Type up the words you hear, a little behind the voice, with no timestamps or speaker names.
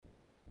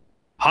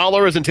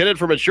Holler is intended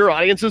for mature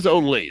audiences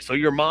only, so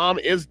your mom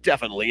is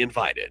definitely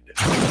invited.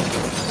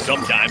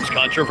 Sometimes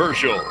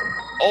controversial,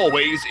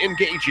 always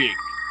engaging.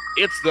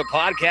 It's the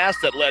podcast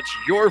that lets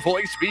your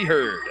voice be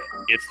heard.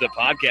 It's the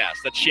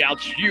podcast that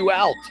shouts you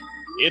out.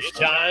 It's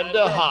time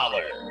to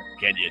holler.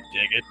 Can you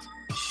dig it?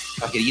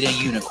 I could eat a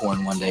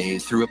unicorn one day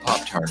through a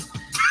Pop-Tart.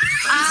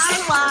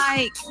 I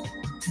like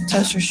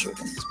toaster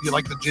strudels. You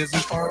like the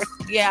jizzy part?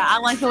 Yeah, I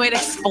like the way it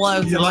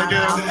explodes You in like my it?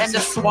 mouth and to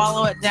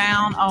swallow it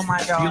down. Oh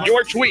my god!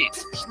 Your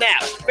tweets,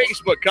 snaps,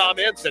 Facebook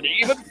comments, and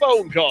even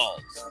phone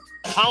calls.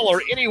 Holler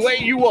any way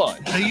you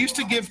want. They used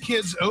to give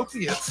kids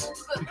opiates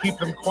to keep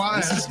them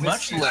quiet. This is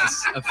much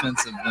less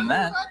offensive than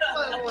that.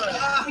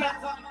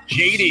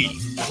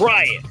 JD,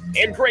 Brian,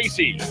 and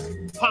Gracie.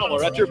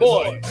 Holler at your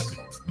boys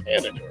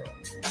and a girl.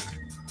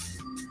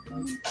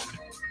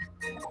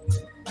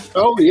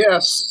 Oh,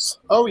 yes.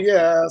 Oh,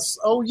 yes.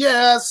 Oh,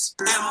 yes.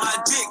 And my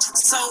dick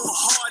so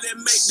hard it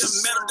make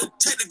the metal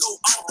detector go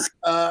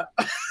off.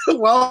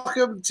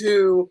 Welcome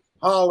to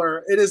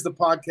Holler. It is the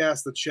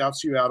podcast that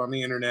shouts you out on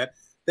the internet.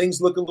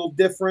 Things look a little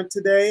different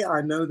today.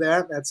 I know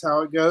that. That's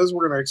how it goes.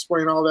 We're going to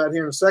explain all that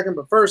here in a second.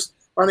 But first,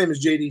 my name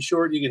is JD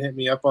Short. You can hit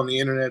me up on the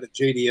internet at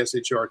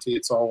JDSHRT.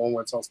 It's all one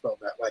word. It's all spelled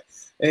that way.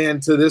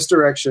 And to this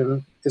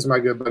direction is my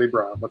good buddy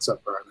Brian. What's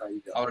up, Brian? How you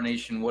doing? Holler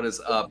Nation, what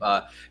is up?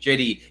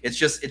 JD, it's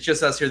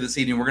just us here this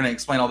evening. We're going to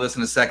explain all this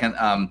in a second.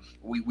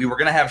 We were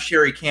going to have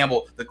Sherry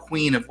Campbell, the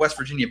queen of West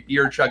Virginia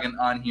beer chugging,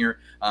 on here.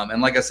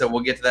 And like I said,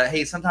 we'll get to that.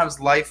 Hey, sometimes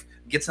life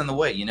gets in the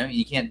way, you know?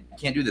 You can't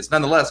do this.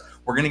 Nonetheless,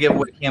 we're going to give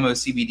away Camo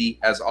CBD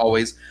as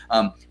always.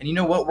 And you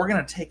know what? We're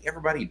going to take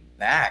everybody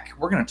back.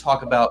 We're going to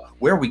talk about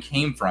where we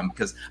came from,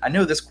 because I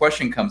know this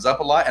question comes up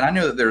a lot, and I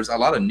know that there's a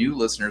lot of new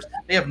listeners.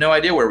 They have no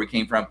idea where we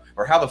came from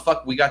or how the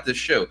fuck we got this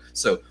show.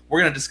 So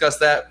we're going to discuss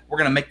that. We're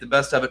going to make the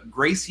best of it.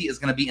 Gracie is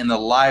going to be in the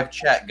live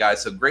chat,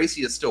 guys. So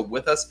Gracie is still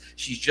with us.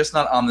 She's just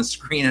not on the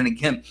screen. And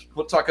again,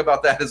 we'll talk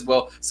about that as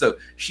well. So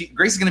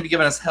Gracie's going to be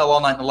giving us hell all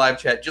night in the live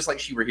chat, just like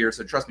she were here.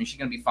 So trust me, she's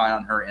going to be fine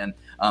on her end.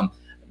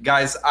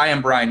 Guys, I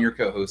am Brian, your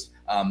co-host.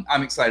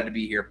 I'm excited to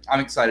be here.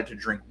 I'm excited to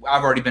drink.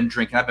 I've already been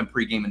drinking. I've been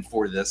pre-gaming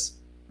for this.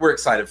 We're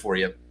excited for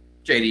you.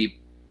 JD.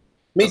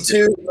 Me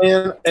too,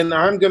 man. And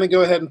I'm going to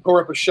go ahead and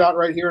pour up a shot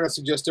right here. And I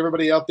suggest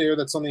everybody out there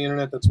that's on the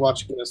internet that's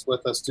watching this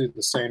with us do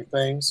the same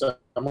thing. So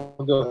I'm going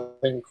to go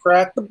ahead and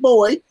crack the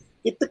boy.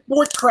 Get the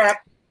boy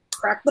crack.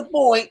 Crack the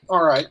boy.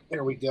 All right,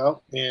 there we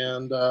go.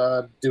 And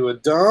do a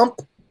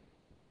dump.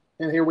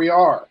 And here we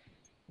are.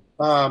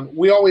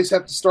 We always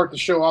have to start the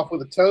show off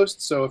with a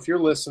toast. So if you're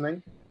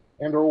listening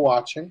and or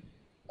watching,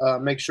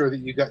 make sure that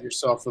you got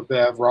yourself a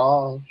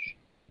beverage.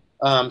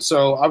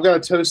 So I've got a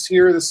toast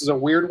here. This is a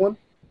weird one.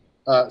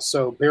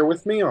 So bear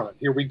with me on it.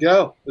 Here we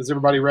go. Is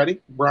everybody ready?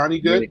 Brian, you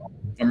good?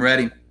 I'm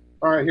ready.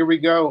 All right, here we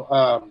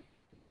go.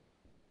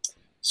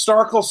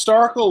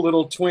 Starkle,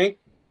 little twink.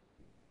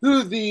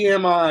 Who the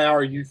am I,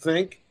 are you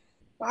think?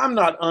 I'm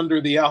not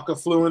under the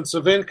alkafluence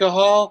of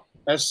alcohol,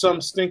 as some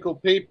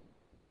stinkle peep.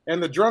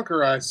 And the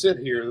drunker I sit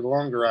here, the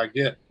longer I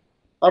get.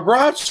 A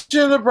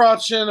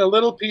brochin, a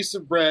little piece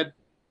of bread,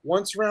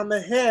 once round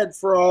the head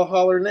for all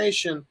Holler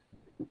Nation,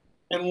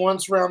 and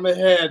once round the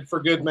head for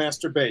good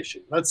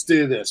masturbation. Let's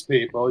do this,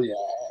 people. Yeah.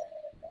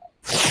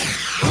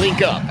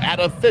 Link up at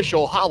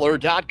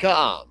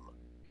officialholler.com.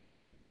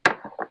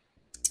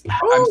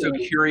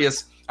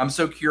 I'm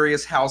so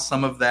curious how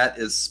some of that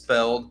is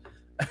spelled.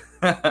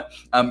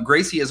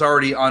 Gracie is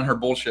already on her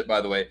bullshit, by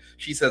the way.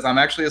 She says, I'm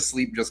actually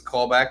asleep. Just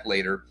call back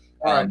later.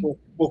 All right,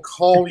 we'll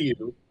call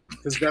you,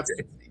 because that's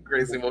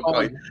Gracie, we'll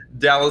call you.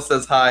 Dallas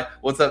says hi.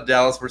 What's up,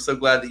 Dallas? We're so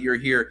glad that you're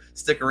here.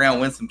 Stick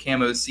around, win some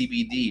Camo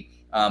CBD.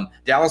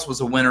 Dallas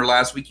was a winner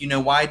last week. You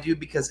know why,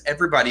 dude? Because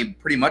everybody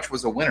pretty much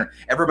was a winner.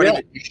 Everybody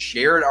that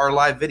shared our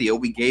live video,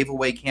 we gave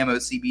away Camo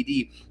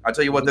CBD. I'll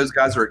tell you what, those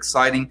guys are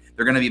exciting.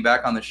 They're going to be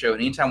back on the show.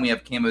 And anytime we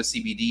have Camo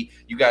CBD,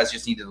 you guys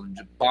just need to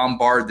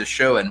bombard the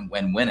show and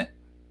win it.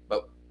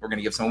 But we're going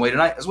to give some away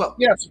tonight as well.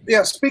 Yes.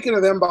 Yeah. Speaking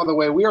of them, by the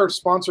way, we are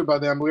sponsored by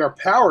them. We are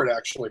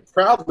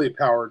proudly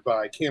powered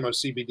by Camo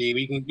CBD.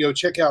 We can go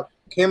check out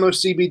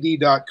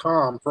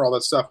camocbd.com for all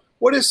that stuff.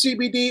 What is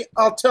CBD?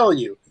 I'll tell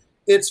you.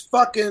 It's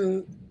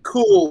fucking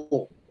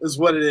cool, is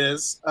what it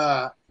is.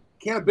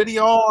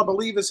 Cannabidiol, I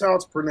believe, is how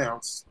it's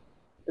pronounced.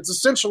 It's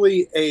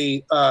essentially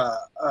a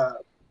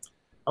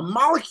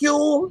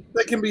molecule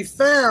that can be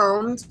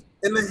found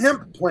in the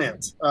hemp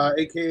plant,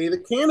 aka the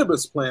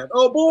cannabis plant.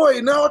 Oh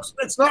boy, no,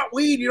 it's not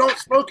weed. You don't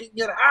smoke it and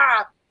get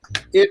high.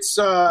 It's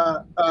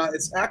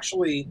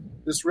actually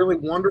this really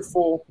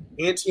wonderful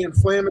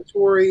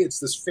anti-inflammatory. It's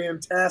this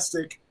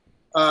fantastic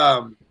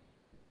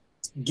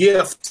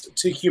gift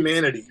to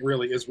humanity,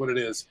 really, is what it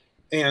is.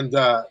 And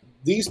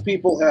these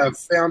people have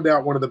found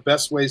out one of the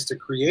best ways to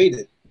create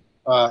it.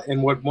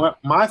 And what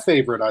my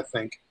favorite, I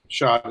think,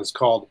 shot is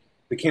called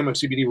the Camo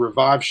CBD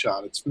Revive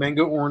Shot. It's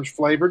mango orange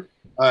flavored.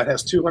 It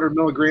has 200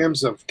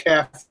 milligrams of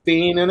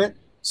caffeine in it.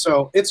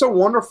 So it's a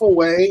wonderful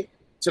way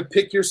to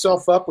pick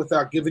yourself up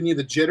without giving you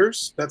the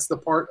jitters. That's the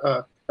part.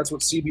 That's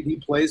what CBD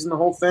plays in the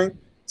whole thing.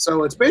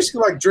 So it's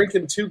basically like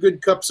drinking 2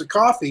 good cups of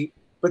coffee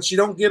but you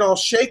don't get all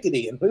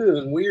shakety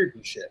and weird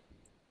and shit.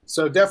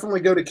 So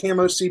definitely go to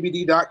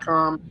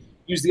camocbd.com.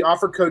 Use the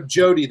offer code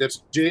JODI,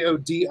 that's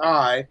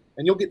JODI,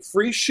 and you'll get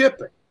free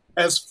shipping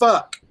as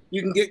fuck.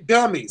 You can get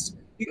gummies.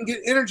 You can get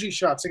energy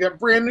shots. They got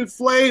brand new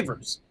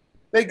flavors.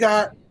 They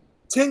got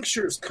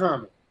tinctures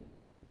coming.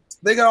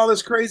 They got all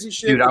this crazy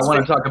shit. Dude, I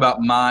want to talk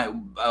about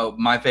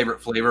my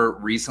favorite flavor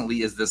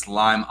recently is this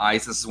lime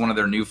ice. This is one of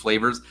their new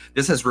flavors.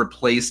 This has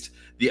replaced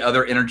the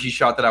other energy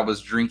shot that I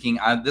was drinking.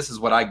 This is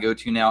what I go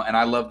to now, and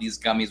I love these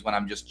gummies when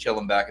I'm just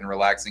chilling back and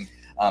relaxing.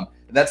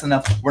 That's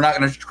enough. We're not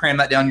going to cram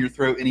that down your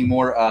throat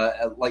anymore.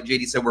 Like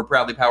JD said, we're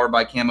proudly powered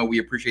by Camo. We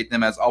appreciate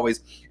them as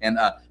always. And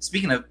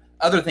speaking of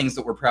other things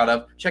that we're proud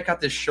of, check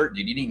out this shirt,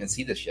 dude. You didn't even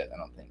see this yet, I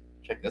don't think.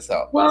 Check this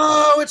out.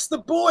 Whoa, it's the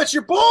boy. It's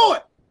your boy.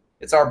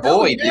 It's our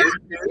boy, yeah,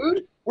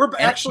 dude. We're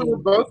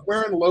both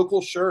wearing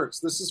local shirts.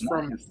 This is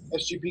from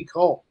SGP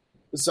Cole.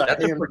 That's a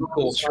pretty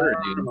cool shirt,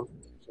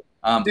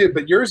 dude. Dude,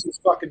 but yours is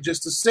fucking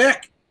just as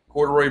sick.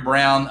 Corduroy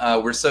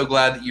Brown, we're so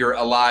glad that you're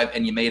alive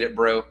and you made it,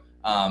 bro.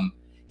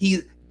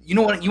 You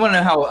know what? You want to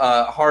know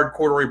how hard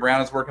Corduroy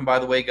Brown is working, by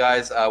the way,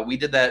 guys? We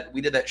did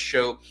that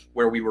show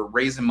where we were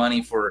raising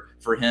money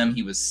for him.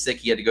 He was sick.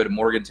 He had to go to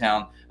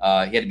Morgantown.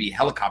 He had to be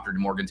helicoptered to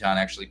Morgantown,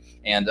 actually.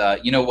 And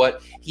you know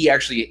what? He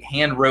actually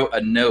hand wrote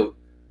a note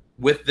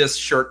with this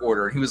shirt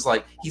order.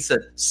 He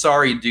said,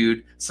 "Sorry,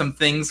 dude, some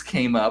things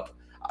came up.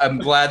 I'm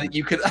glad that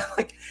you could."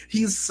 Like,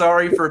 he's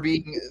sorry for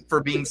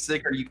being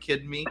sick. Are you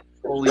kidding me?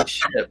 Holy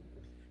shit!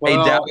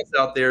 Well, hey, Dallas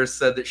out there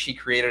said that she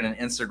created an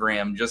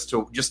Instagram just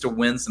to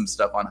win some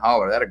stuff on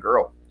Holler. That a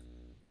girl.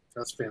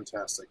 That's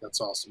fantastic.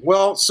 That's awesome.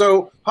 Well,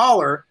 so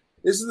Holler,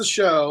 this is the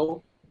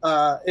show.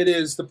 It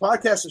is the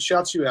podcast that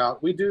shouts you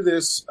out. We do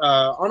this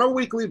on a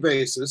weekly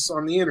basis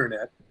on the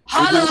internet.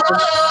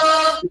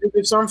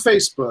 It's on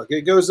Facebook.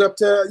 It goes up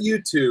to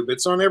YouTube.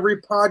 It's on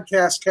every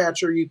podcast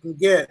catcher you can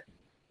get.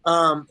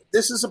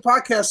 This is a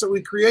podcast that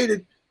we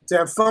created to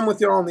have fun with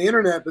y'all on the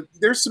internet, but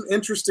there's some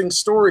interesting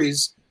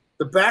stories,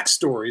 the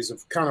backstories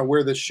of kind of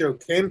where this show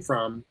came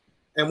from.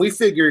 And we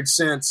figured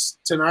since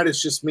tonight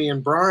it's just me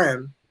and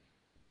Brian,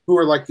 who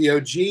are like the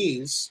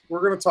OGs, we're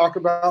going to talk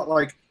about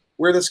like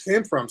where this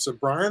came from. So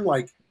Brian,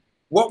 like,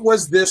 what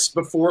was this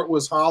before it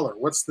was Holler?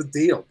 What's the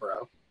deal,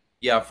 bro?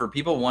 Yeah, for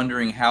people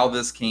wondering how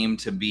this came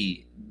to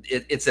be,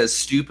 it's as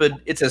stupid.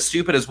 It's as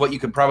stupid as what you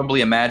could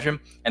probably imagine,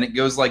 and it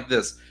goes like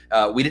this: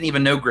 we didn't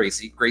even know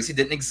Gracie. Gracie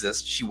didn't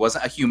exist. She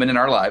wasn't a human in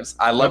our lives.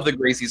 I love the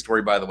Gracie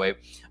story, by the way,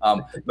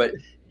 but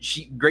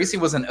Gracie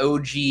was an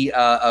OG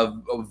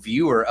a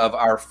viewer of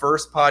our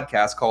first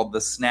podcast called The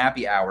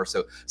Snappy Hour.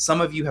 So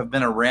some of you have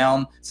been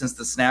around since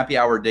the Snappy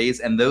Hour days,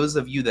 and those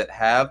of you that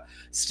have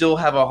still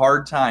have a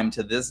hard time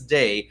to this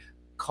day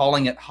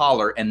calling it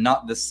Holler and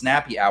not The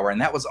Snappy Hour.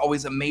 And that was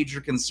always a major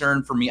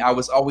concern for me. I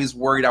was always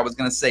worried I was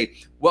going to say,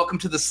 welcome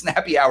to The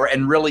Snappy Hour,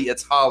 and really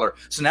it's Holler.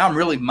 So now I'm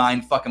really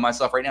mind fucking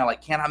myself right now.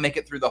 Like, can I make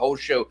it through the whole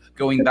show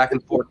going back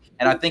and forth?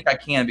 And I think I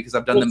can because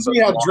I've done them both.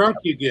 See how drunk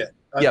you get.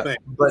 I think.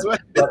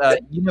 But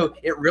you know,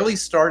 it really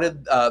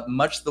started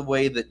much the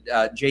way that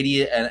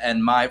JD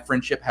and my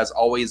friendship has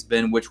always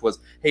been, which was,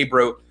 hey,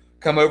 bro,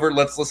 come over.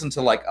 Let's listen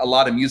to like a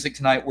lot of music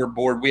tonight. We're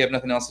bored. We have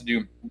nothing else to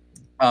do.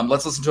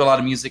 Let's listen to a lot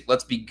of music.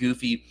 Let's be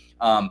goofy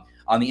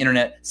on the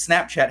internet.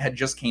 Snapchat had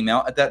just came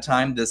out at that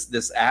time,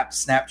 this app,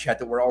 Snapchat,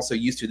 that we're also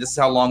used to. This is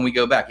how long we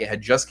go back. It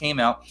had just came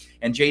out,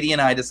 and JD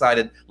and I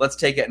decided, let's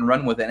take it and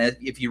run with it. And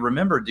if you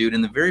remember, dude,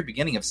 in the very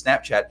beginning of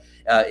Snapchat,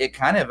 it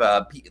kind of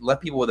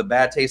left people with a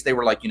bad taste. They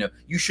were like, you know,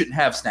 you shouldn't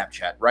have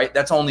Snapchat, right?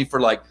 That's only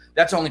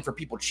for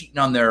people cheating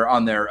on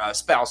their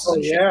spouses. Oh,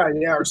 and shit.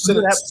 Yeah. Or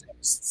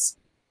sex.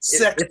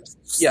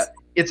 Yeah.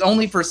 It's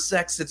only for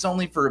sex. It's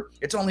only for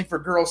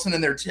girls sending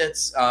their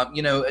tits,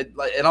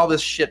 and all this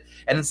shit.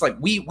 And it's like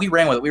we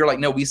ran with it. We were like,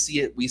 no, we see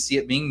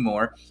it being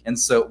more. And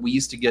so we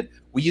used to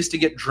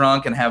get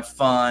drunk and have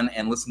fun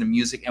and listen to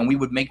music, and we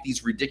would make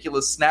these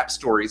ridiculous snap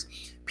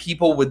stories.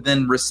 People would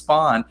then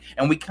respond,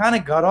 and we kind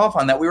of got off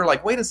on that. We were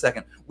like, wait a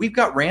second, we've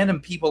got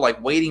random people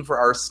like waiting for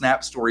our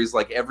snap stories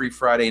like every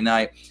Friday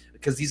night,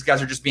 because these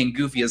guys are just being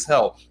goofy as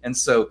hell. And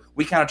so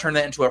we kind of turned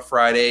that into a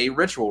Friday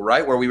ritual,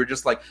 right? Where we were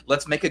just like,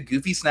 let's make a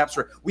goofy snap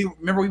story. We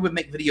would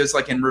make videos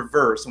like in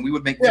reverse, and we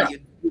would make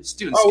videos.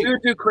 We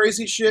would do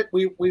crazy shit.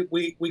 We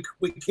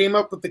came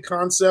up with the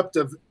concept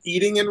of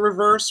eating in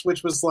reverse,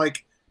 which was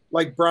like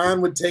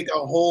Brian would take a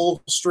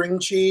whole string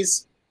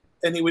cheese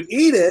and he would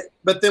eat it,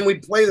 but then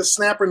we'd play the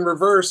snap in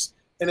reverse,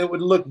 and it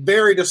would look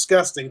very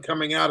disgusting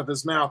coming out of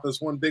his mouth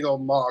as one big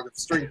old log of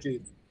string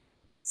cheese.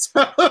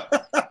 So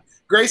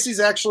Gracie's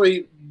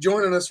actually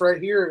joining us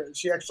right here.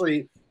 She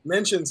actually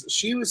mentions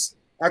she was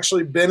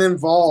actually been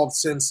involved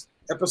since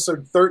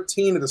episode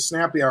 13 of the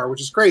Snappy Hour,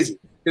 which is crazy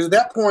because at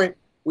that point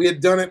we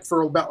had done it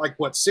for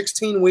about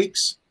 16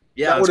 weeks.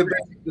 Yeah, that would have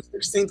been the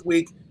 16th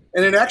week,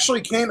 and it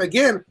actually came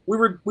again. We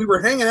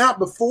were hanging out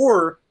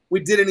before we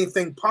did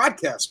anything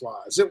podcast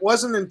wise. It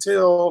wasn't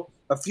until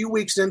a few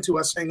weeks into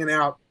us hanging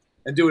out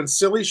and doing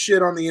silly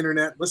shit on the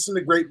internet, listening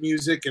to great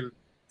music and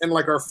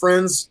like our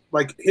friends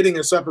like hitting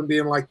us up and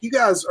being like, you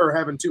guys are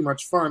having too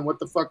much fun. What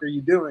the fuck are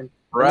you doing?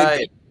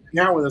 Right.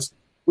 Hang out with us.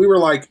 we were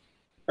like,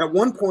 at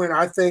one point,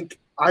 I think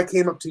I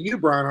came up to you,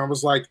 Brian. I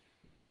was like,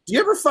 do you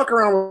ever fuck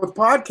around with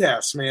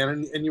podcasts, man?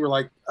 And you were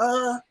like,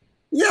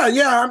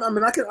 yeah.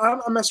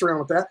 I mess around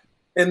with that.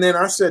 And then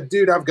I said,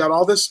 dude, I've got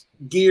all this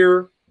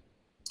gear,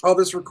 all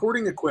this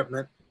recording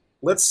equipment.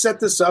 Let's set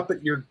this up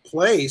at your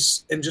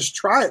place and just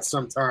try it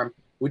sometime.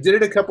 We did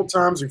it a couple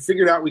times. We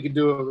figured out we could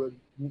do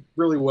it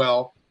really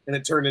well. And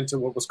it turned into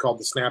what was called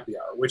the Snappy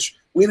Hour, which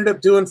we ended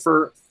up doing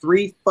for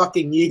 3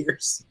 fucking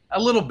years. A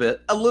little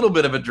bit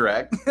of a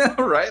drag,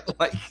 right?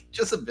 Like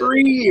just a bit.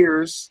 3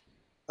 years.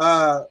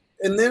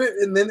 And then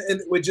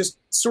it just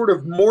sort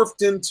of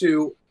morphed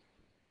into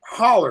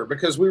Holler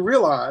because we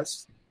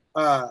realized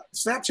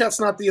Snapchat's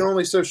not the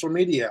only social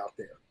media out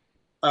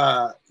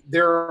there.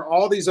 There are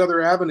all these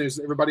other avenues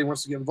that everybody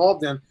wants to get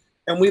involved in,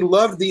 and we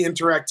loved the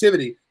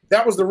interactivity.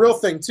 That was the real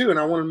thing too, and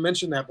I want to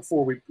mention that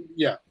before we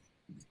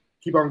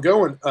keep on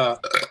going.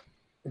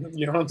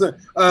 You know what I'm saying?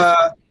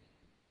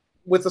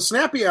 With the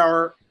Snappy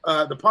Hour,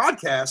 the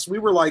podcast, we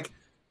were like,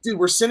 dude,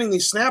 we're sending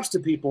these snaps to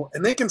people,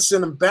 and they can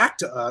send them back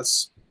to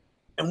us,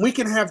 and we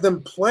can have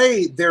them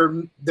play their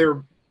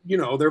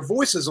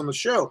voices on the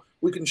show.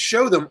 We can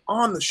show them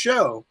on the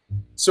show.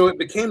 So it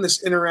became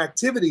this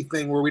interactivity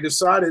thing where we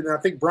decided, and I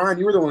think, Brian,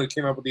 you were the one who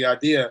came up with the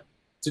idea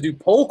to do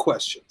poll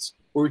questions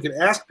where we could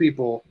ask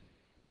people,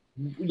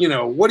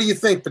 what do you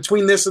think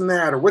between this and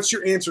that? Or what's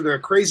your answer to a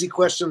crazy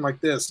question like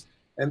this?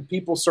 And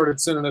people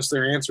started sending us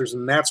their answers.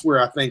 And that's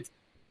where I think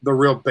the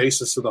real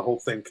basis of the whole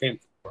thing came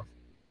from.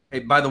 Hey,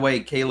 by the way,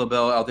 Kayla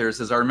Bell out there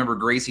says, I remember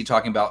Gracie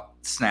talking about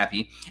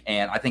Snappy,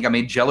 and I think I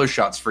made Jello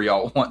shots for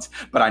y'all once,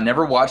 but I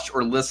never watched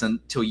or listened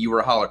till you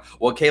were Holler.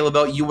 Well, Kayla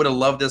Bell, you would have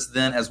loved us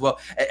then as well.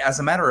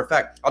 As a matter of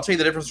fact, I'll tell you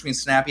the difference between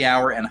Snappy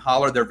Hour and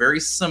Holler. They're very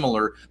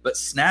similar, but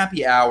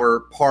Snappy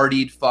Hour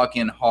partied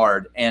fucking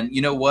hard. And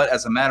you know what?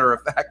 As a matter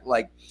of fact,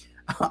 like,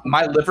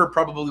 my liver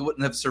probably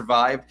wouldn't have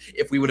survived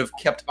if we would have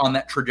kept on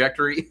that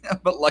trajectory.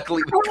 But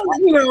luckily,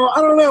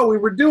 I don't know. We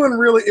were doing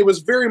it was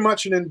very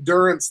much an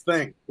endurance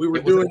thing. We were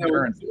doing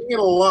it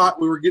a lot.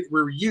 We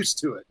were used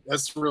to it.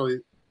 That's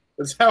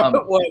how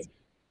it was.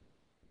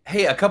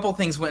 Hey, a couple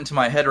things went into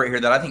my head right here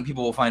that I think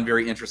people will find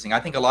very interesting. I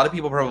think a lot of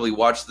people probably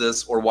watch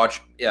this or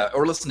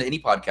listen to any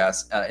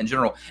podcast in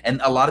general,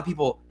 and a lot of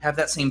people have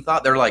that same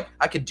thought. They're like,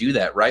 I could do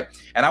that, right?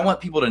 And I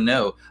want people to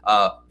know,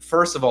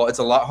 first of all, it's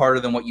a lot harder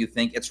than what you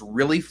think. It's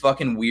really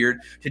fucking weird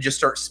to just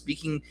start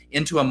speaking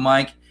into a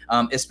mic,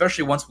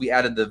 especially once we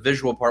added the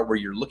visual part where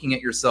you're looking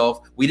at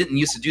yourself. We didn't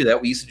used to do that.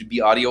 We used to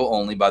be audio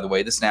only, by the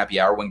way, the Snappy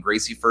Hour. When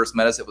Gracie first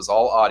met us, it was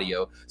all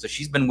audio. So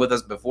she's been with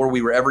us before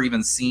we were ever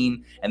even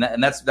seen, and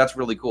that's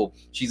really cool.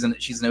 She's an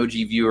OG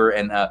viewer,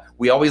 and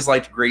we always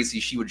liked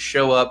Gracie. She would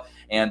show up,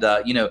 and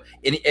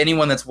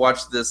anyone that's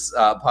watched this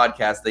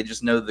podcast, they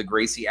just know the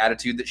Gracie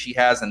attitude that she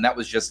has, and that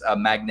was just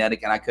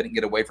magnetic, and I couldn't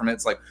get away from it.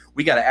 It's like,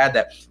 we got to add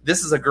that.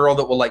 This is a girl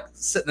that will like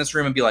sit in this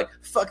room and be like,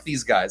 fuck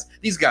these guys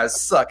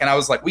suck, and I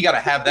was like, we got to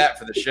have that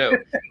for the show.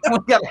 We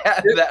got to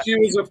have that. She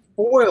was a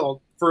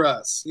foil for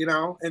us,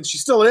 and she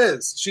still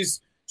is. She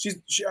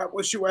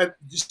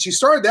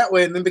started that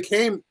way and then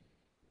became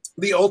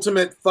the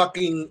ultimate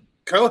fucking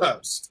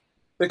co-host,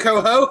 the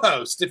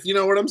co-host, if you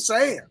know what I'm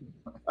saying.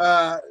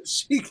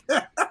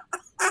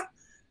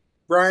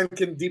 Brian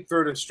can deep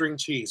throat a string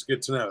cheese.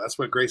 Good to know. That's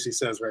what Gracie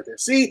says right there.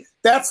 See,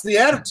 that's the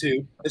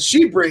attitude that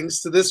she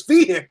brings to this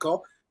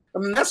vehicle. I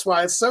mean, that's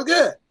why it's so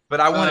good. But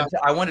I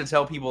wanted to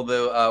tell people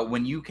though,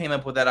 when you came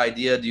up with that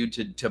idea, dude,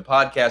 to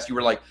podcast, you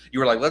were like,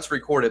 let's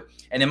record it.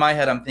 And in my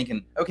head, I'm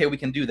thinking, okay, we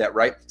can do that,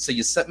 right? So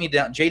you set me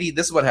down, JD.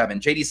 This is what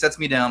happened. JD sets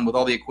me down with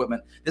all the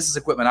equipment. This is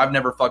equipment I've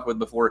never fucked with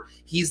before.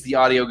 He's the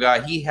audio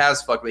guy. He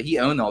has fucked with. He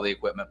owned all the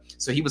equipment,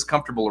 so he was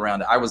comfortable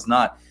around it. I was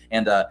not.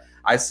 And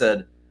I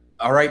said,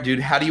 all right, dude,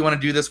 how do you want to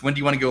do this? When do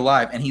you want to go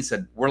live? And he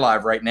said, we're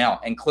live right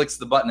now, and clicks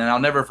the button. And I'll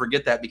never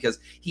forget that because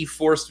he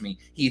forced me.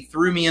 He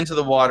threw me into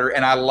the water,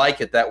 and I like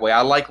it that way.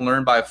 I like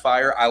learn by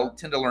fire. I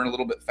tend to learn a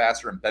little bit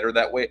faster and better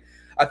that way.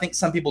 I think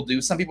some people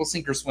do. Some people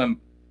sink or swim,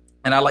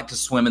 and I like to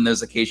swim in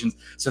those occasions.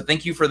 So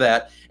thank you for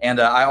that. And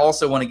I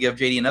also want to give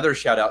JD another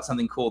shout out,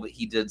 something cool that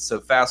he did. So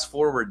fast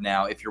forward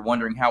now, if you're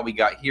wondering how we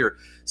got here.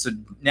 So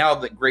now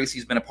that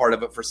Gracie's been a part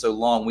of it for so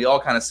long, we all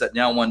kind of sat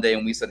down one day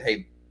and we said,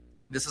 hey,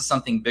 this is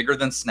something bigger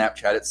than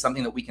Snapchat. It's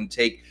something that we can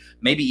take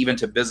maybe even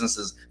to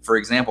businesses. For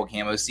example,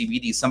 Camo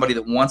CBD, somebody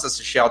that wants us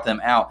to shout them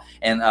out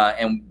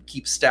and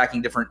keep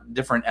stacking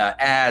different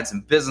ads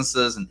and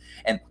businesses.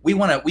 And we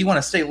want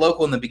to stay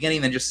local in the beginning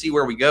and then just see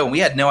where we go. And we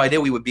had no idea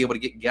we would be able to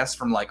get guests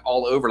from like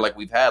all over, like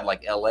we've had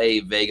like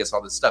LA, Vegas,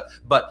 all this stuff.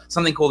 But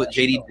something cool that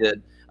JD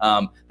did,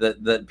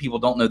 that people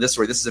don't know this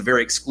story. This is a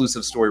very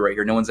exclusive story right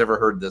here. No one's ever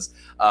heard this.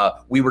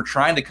 We were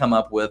trying to come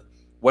up with,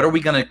 what are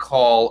we going to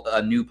call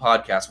a new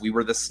podcast? We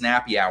were the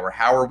Snappy Hour.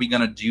 How are we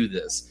going to do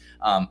this?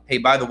 Hey,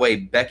 by the way,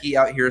 Becky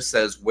out here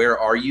says, where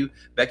are you?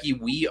 Becky,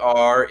 we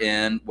are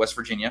in West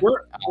Virginia.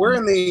 We're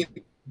in the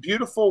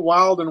beautiful,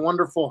 wild, and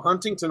wonderful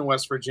Huntington,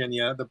 West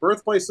Virginia, the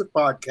birthplace of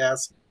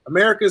podcasts,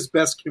 America's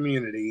best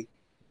community,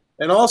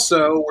 and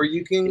also where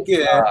you can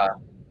get,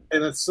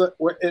 and it's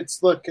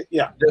look,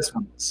 yeah. This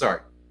one, sorry.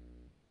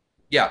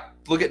 Yeah,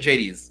 look at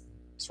JD's.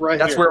 It's right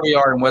That's here. where we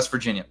are in West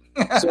Virginia.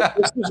 So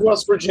this is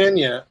West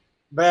Virginia.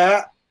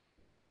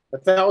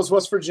 If that was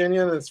West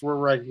Virginia, we're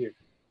right here.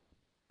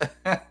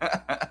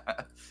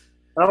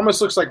 It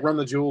almost looks like Run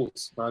the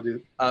Jewels,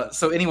 dude.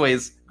 So,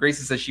 anyways,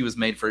 Gracie says she was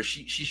made for us.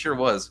 She sure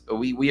was.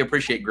 We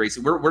appreciate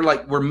Gracie.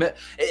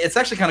 It's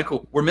actually kind of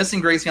cool. We're missing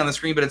Gracie on the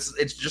screen, but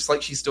it's just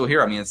like she's still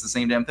here. I mean, it's the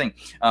same damn thing.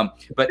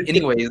 But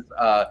anyways,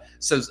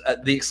 so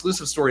the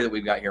exclusive story that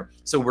we've got here.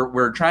 So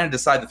we're trying to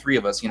decide, the three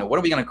of us. What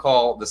are we going to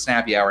call the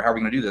Snappy Hour? How are we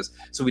going to do this?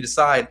 So we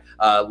decide,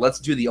 let's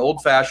do the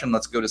old fashioned.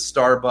 Let's go to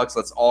Starbucks.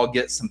 Let's all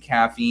get some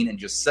caffeine and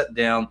just sit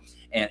down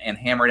and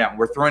hammer it out.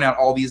 We're throwing out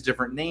all these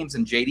different names,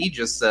 and JD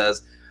just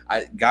says,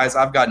 guys,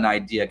 I've got an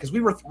idea, because we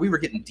were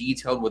getting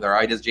detailed with our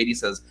ideas. JD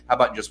says, how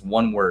about just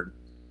one word,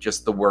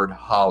 just the word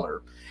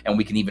holler, and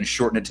we can even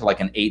shorten it to like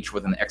an H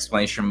with an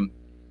exclamation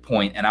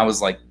point. And I was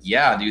like,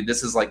 yeah, dude,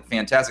 this is like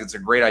fantastic. It's a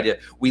great idea.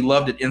 We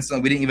loved it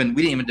instantly. We didn't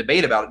even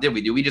debate about it, did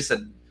we? We just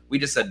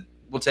said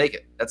we'll take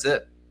it. That's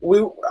it. We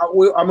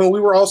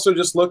were also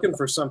just looking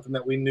for something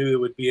that we knew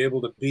would be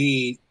able to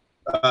be.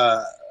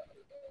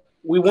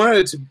 We wanted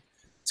it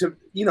to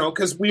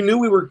because we knew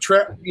we were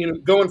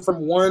going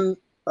from one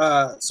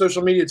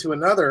social media to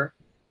another,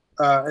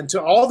 and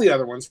to all the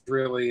other ones,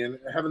 really, and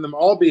having them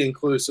all be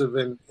inclusive,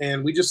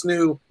 and we just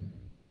knew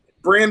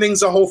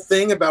branding's a whole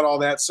thing about all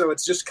that. So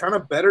it's just kind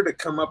of better to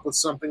come up with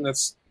something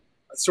that's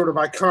sort of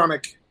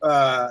iconic,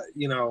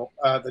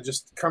 that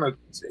just kind of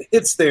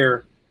hits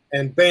there,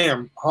 and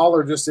bam,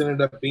 holler just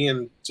ended up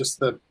being just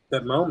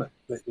that moment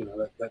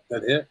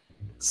that hit.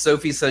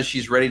 Sophie says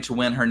she's ready to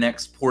win her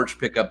next porch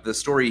pickup. The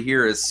story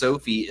here is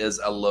Sophie is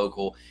a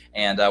local,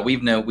 and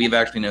we've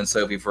actually known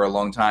Sophie for a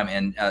long time,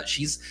 and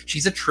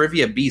she's a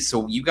trivia beast.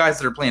 So you guys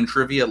that are playing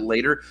trivia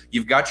later,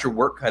 you've got your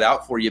work cut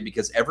out for you,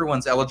 because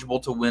everyone's eligible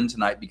to win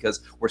tonight,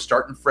 because we're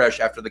starting fresh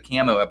after the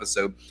camo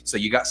episode. So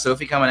you got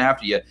Sophie coming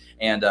after you,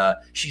 and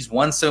she's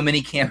won so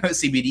many camo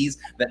CBDs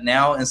that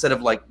now, instead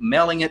of like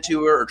mailing it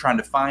to her or trying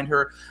to find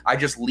her, I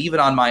just leave it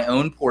on my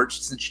own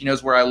porch, since she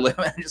knows where I live,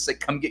 and I just say,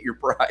 come get your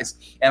prize.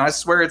 And I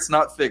swear it's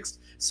not fixed.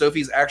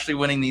 Sophie's actually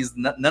winning these.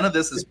 None of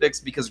this is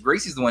fixed, because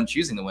Gracie's the one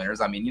choosing the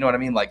winners. I mean, you know what I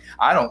mean? Like,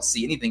 I don't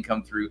see anything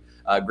come through.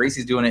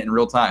 Gracie's doing it in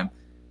real time.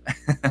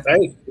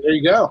 Hey, there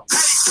you go.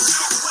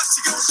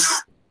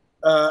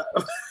 That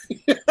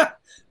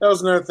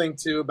was another thing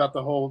too about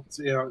the whole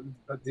deal.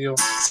 Chill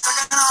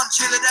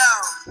it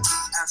out.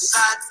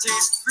 Outside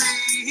taste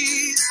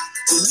freeze.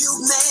 The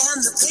milkman,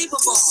 the paper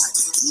boy,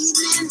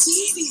 evening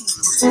TV.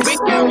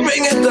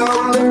 Bring it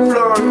down the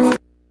floor.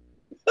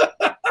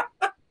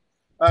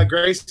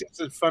 Gracie, it's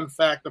a fun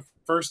fact. The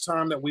first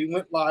time that we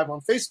went live on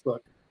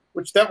Facebook,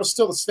 which that was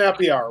still the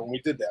Snappy Hour when we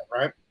did that,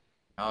 right?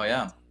 Oh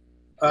yeah.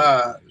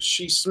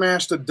 She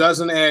smashed a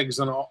dozen eggs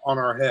on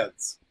our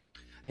heads.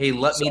 Hey,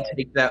 let me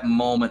take that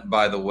moment,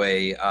 by the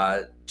way,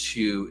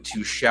 to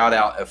shout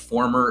out a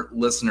former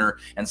listener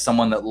and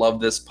someone that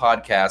loved this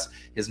podcast.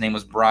 His name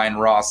was Brian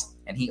Ross,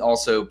 and he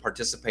also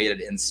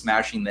participated in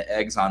smashing the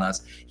eggs on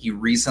us. He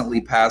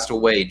recently passed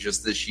away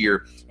just this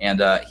year,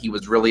 and he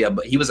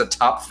was a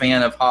top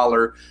fan of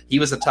Holler. He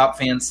was a top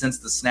fan since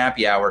the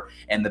Snappy Hour,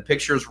 and the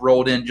pictures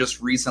rolled in just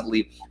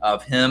recently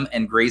of him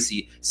and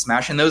Gracie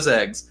smashing those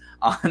eggs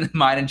on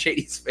mine and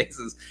Shady's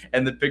faces,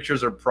 and the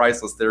pictures are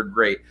priceless. They're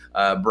great.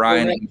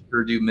 Brian, I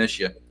sure do miss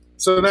you.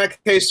 So in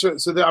that case, I'm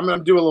going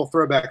to do a little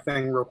throwback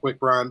thing real quick,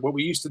 Brian. What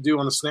we used to do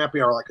on the Snappy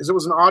Hour, because it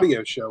was an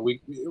audio show,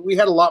 we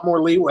had a lot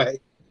more leeway.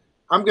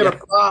 I'm going to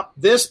prop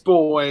this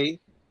boy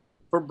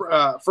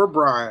for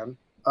Brian,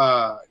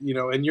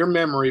 in your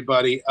memory,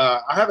 buddy.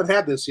 I haven't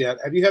had this yet.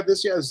 Have you had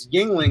this yet? It's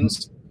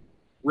Yuengling's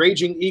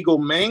Raging Eagle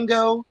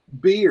Mango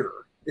Beer.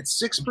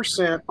 It's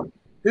 6%.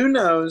 Who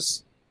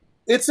knows?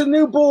 It's a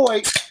new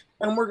boy,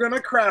 and we're going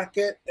to crack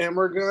it, and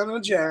we're going to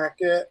jack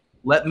it.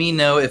 Let me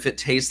know if it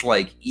tastes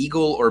like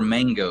Eagle or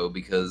Mango,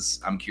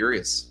 because I'm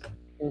curious.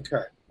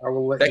 Okay. I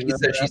will let Becky you know.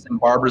 said she's in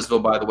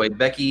Barboursville, by the way.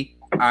 Becky,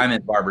 I'm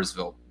in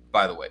Barboursville,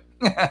 by the way.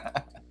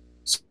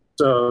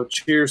 So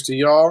cheers to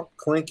y'all,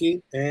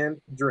 Clinky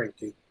and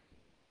Drinky.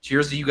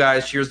 Cheers to you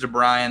guys. Cheers to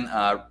Brian.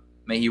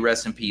 May he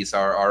rest in peace,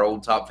 our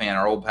old top fan,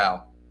 our old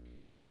pal.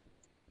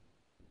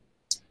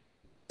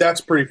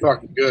 That's pretty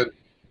fucking good.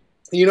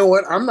 You know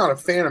what? I'm not a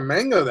fan of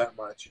mango that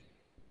much,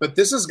 but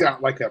this has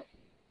got like a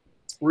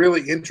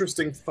really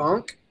interesting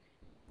funk.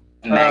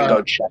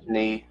 Mango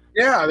chutney.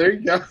 Yeah, there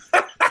you go.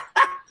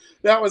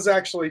 That was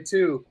actually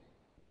too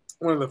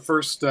one of the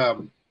first.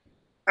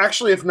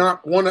 Actually, if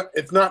not one of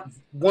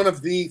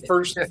the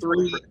first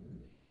 3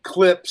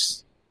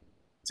 clips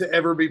to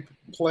ever be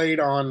played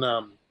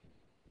on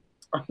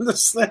the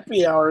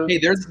Snappy Hour. Hey,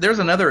 there's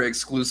another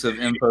exclusive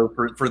info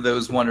for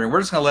those wondering. We're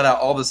just going to let out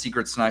all the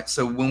secrets tonight.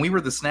 So when we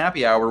were the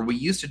Snappy Hour, we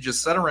used to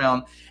just sit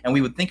around and we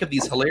would think of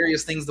these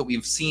hilarious things that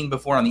we've seen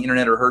before on the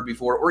internet or heard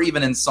before, or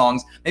even in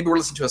songs. Maybe we're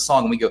listening to a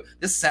song and we go,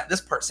 this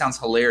part sounds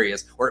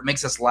hilarious, or it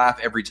makes us laugh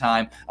every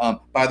time.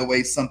 By the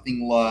way,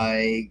 something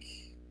like...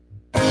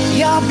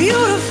 You're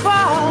beautiful.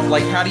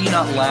 Like, how do you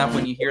not laugh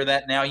when you hear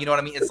that now? You know what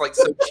I mean? It's like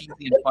so cheesy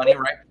and funny,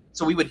 right?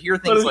 So we would hear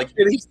things like...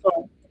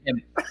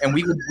 and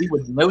we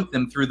would note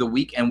them through the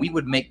week, and we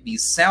would make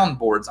these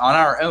soundboards on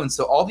our own.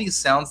 So all these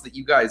sounds that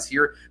you guys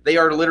hear, they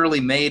are literally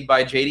made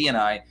by JD and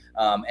I,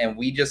 and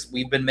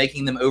we've been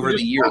making them over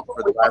the years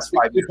for the last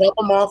 5 years. You pop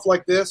them off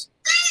like this.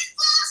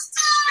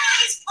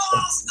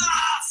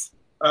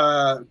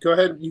 Go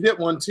ahead. You hit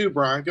one too,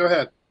 Brian. Go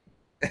ahead.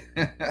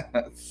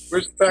 We're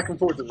just back and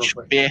forth real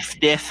quick.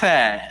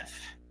 55.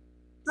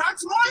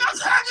 That's my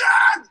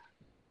attention!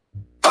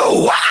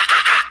 Oh,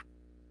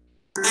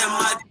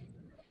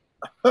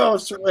 Oh,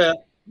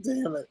 sweat.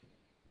 Damn it.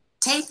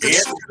 take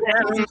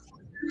the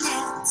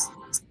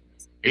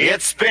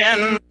It's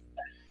been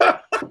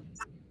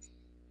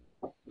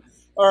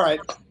All right.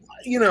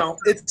 You know,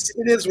 it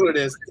is what it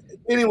is.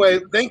 Anyway,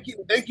 thank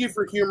you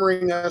for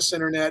humoring us,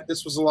 Internet.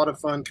 This was a lot of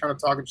fun, kind of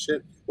talking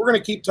shit. We're gonna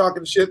keep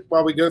talking shit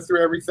while we go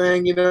through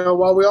everything, you know,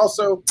 while we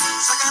also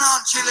sucking on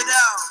chili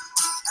down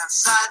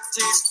outside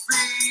taste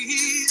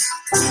freeze.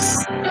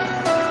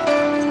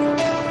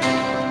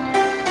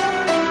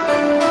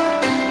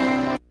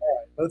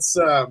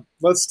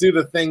 let's do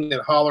the thing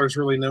that Holler's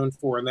really known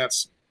for, and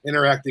that's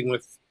interacting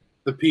with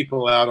the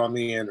people out on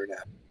the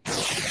internet.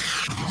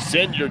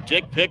 Send your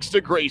dick pics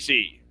to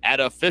Gracie at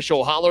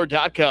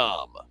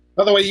officialholler.com.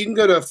 By the way, you can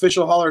go to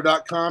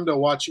officialholler.com to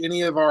watch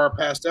any of our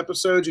past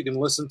episodes. You can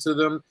listen to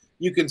them.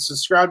 You can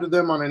subscribe to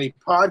them on any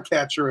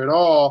podcatcher at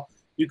all.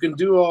 You can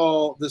do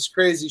all this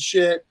crazy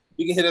shit.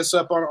 You can hit us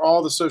up on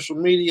all the social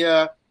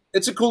media.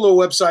 It's a cool little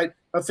website,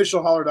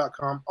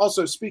 officialholler.com.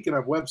 Also, speaking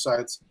of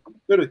websites,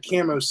 go to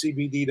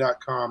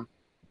camocbd.com.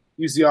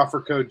 Use the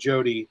offer code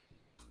Jody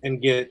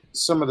and get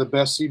some of the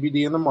best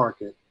CBD in the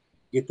market.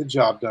 Get the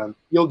job done.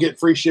 You'll get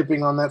free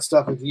shipping on that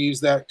stuff if you use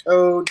that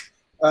code.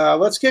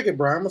 Let's kick it,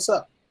 Brian. What's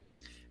up?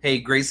 Hey,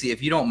 Gracie,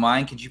 if you don't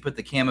mind, could you put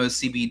the Camo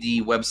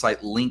CBD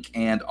website link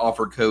and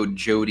offer code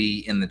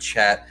Jody in the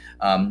chat?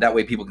 That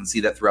way people can see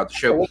that throughout the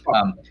show.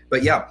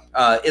 But yeah,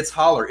 it's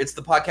Holler. It's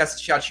the podcast that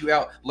shouts you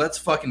out. Let's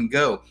fucking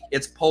go.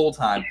 It's poll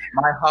time.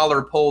 My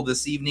Holler poll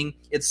this evening.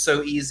 It's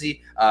so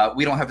easy.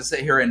 We don't have to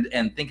sit here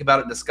and think about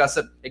it, discuss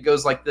it. It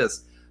goes like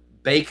this.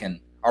 Bacon.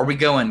 Are we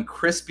going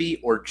crispy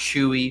or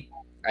chewy?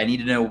 I need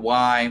to know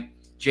why.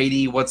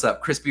 JD, what's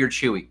up? Crispy or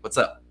chewy? What's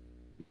up?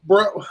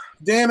 Bro,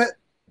 damn it.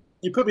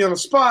 You put me on the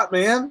spot,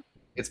 man.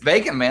 It's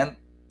bacon, man.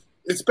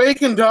 It's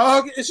bacon,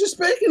 dog. It's just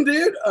bacon,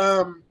 dude.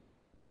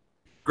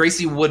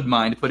 Gracie would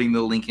mind putting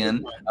the link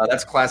in.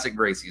 That's classic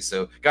Gracie.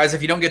 So, guys,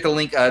 if you don't get the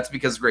link, it's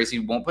because Gracie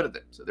won't put it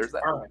there. So there's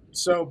that. All right.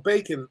 So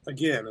bacon,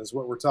 again, is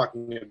what we're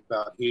talking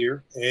about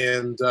here.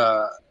 And,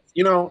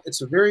 you know,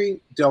 it's a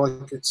very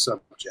delicate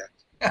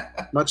subject,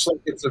 much like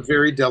it's a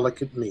very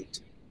delicate meat.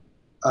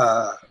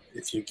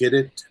 If you get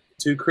it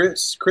too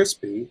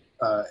crispy,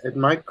 it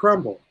might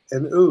crumble.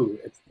 And,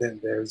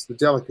 then there's the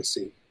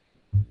delicacy.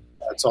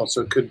 That's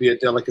also could be a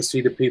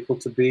delicacy to people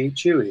to be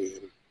chewy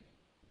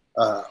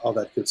and all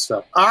that good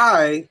stuff.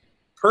 I,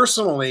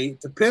 personally,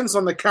 depends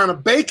on the kind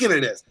of bacon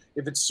it is.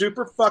 If it's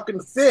super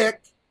fucking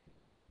thick,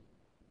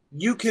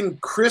 you can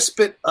crisp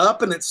it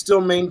up and it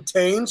still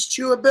maintains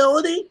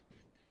chewability.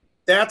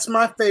 That's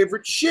my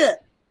favorite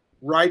shit.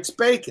 Wright's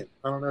bacon.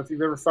 I don't know if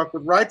you've ever fucked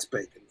with Wright's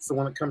bacon. It's the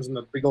one that comes in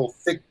the big old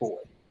thick boy.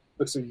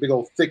 Looks like a big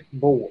old thick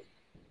boy.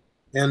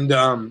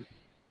 And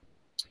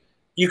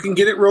you can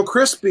get it real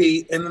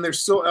crispy, and then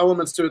there's still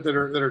elements to it that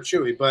are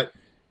chewy. But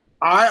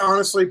I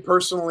honestly,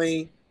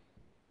 personally,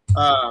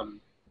 I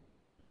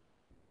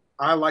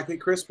like it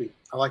crispy.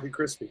 I like it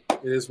crispy.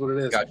 It is what it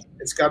is. Gotcha.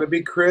 It's got to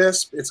be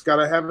crisp. It's got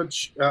to have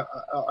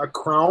a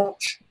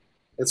crunch.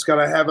 It's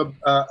got to have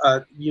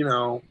a you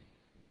know,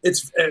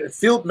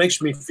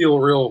 makes me feel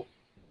real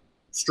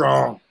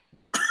strong.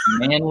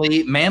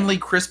 Manly,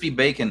 crispy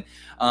bacon.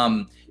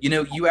 You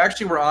know, you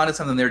actually were onto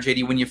something there,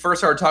 JD. When you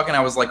first started talking,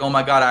 I was like, oh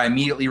my God, I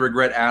immediately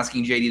regret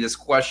asking JD this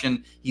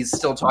question. He's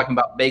still talking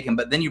about bacon.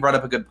 But then you brought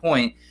up a good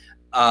point.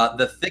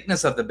 The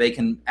thickness of the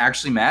bacon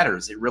actually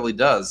matters. It really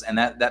does. And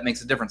that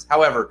makes a difference.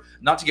 However,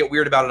 not to get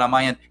weird about it on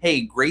my end.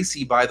 Hey,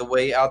 Gracie, by the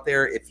way, out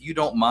there, if you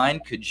don't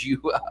mind, could you,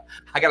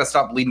 I got to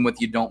stop leading with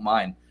you don't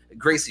mind.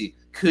 Gracie,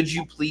 could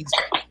you please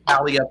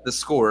tally up the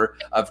score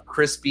of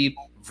crispy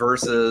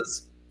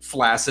versus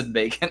flaccid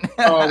bacon?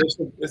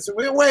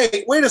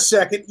 Wait a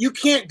second. You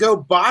can't go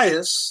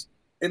bias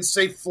and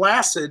say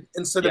flaccid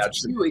instead of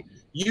chewy.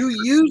 You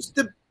use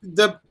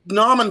the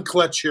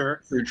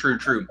nomenclature.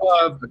 True.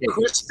 Of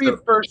crispy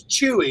first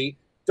chewy.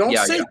 Don't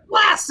say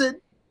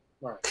flaccid.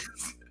 All right.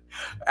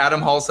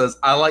 Adam Hall says,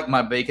 I like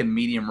my bacon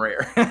medium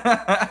rare.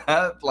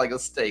 Like a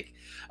steak.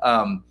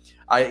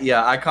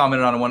 I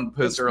commented on one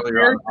post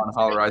earlier on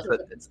Holler. I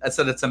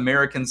said it's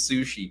American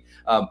sushi.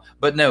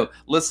 But no,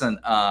 listen,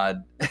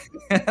 Adam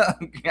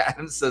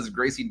says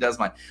Gracie does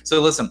mine.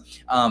 So listen,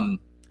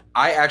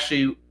 I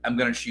actually am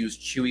going to choose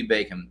chewy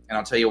bacon, and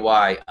I'll tell you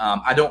why.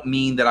 I don't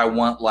mean that I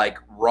want like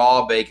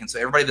raw bacon. So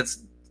everybody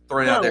that's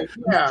throwing it out there.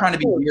 I'm not trying to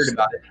be weird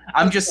about it.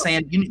 I'm just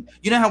saying,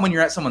 you know how when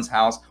you're at someone's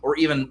house or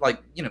even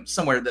like,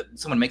 somewhere that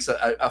someone makes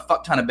a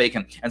fuck ton of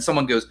bacon and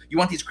someone goes, you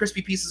want these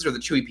crispy pieces or the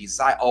chewy pieces?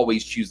 I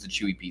always choose the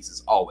chewy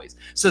pieces, always.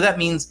 So that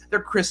means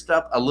they're crisped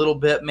up a little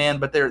bit, man,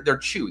 but they're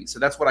chewy. So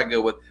that's what I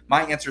go with.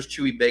 My answer is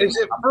chewy bacon. Is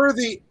it for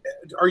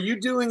are you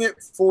doing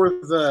it for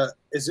the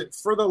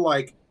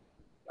like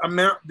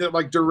amount, the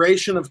like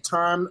duration of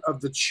time of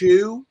the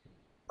chew?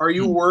 Are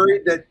you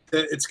worried that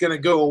it's going to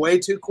go away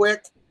too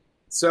quick?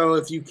 So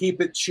if you keep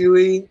it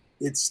chewy,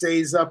 it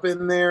stays up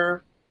in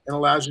there and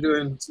allows you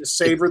to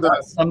savor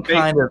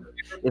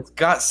it's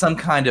got some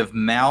kind of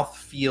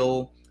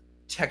mouthfeel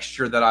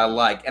texture that I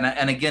like.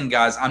 And again,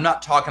 guys, I'm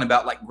not talking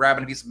about like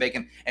grabbing a piece of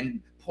bacon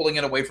and pulling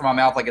it away from my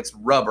mouth like it's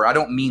rubber. I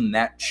don't mean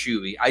that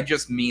chewy. I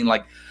just mean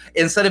like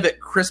instead of it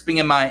crisping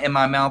in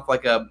my mouth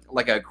like a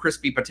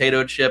crispy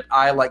potato chip,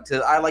 I like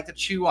to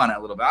chew on it a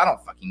little bit. I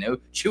don't fucking know.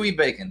 Chewy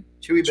bacon.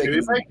 Chewy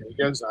bacon. He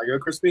goes, I go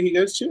crispy, he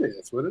goes chewy.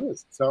 That's what it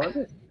is. That's all I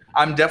do.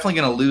 I'm definitely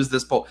going to lose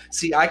this poll.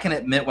 See, I can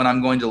admit when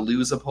I'm going to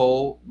lose a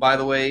poll, by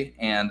the way,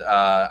 and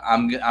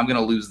I'm going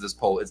to lose this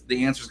poll.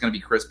 The answer is going to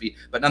be crispy,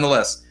 but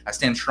nonetheless, I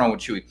stand strong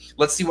with chewy.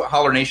 Let's see what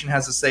Holler Nation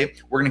has to say.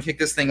 We're going to kick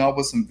this thing off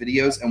with some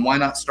videos, and why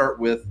not start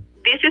with...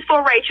 This is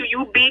for Rachel,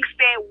 you big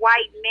fat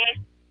white mess.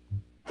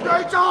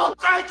 Rachel!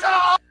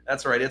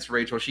 That's right, it's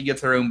Rachel. She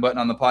gets her own button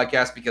on the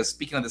podcast because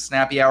speaking of the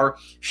Snappy Hour,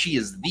 she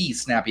is the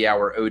Snappy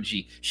Hour OG.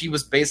 She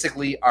was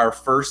basically our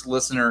first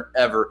listener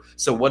ever.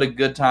 So what a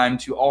good time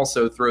to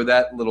also throw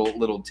that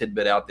little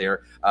tidbit out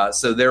there.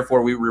 So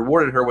therefore, we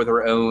rewarded her with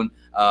her own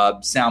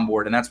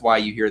soundboard, and that's why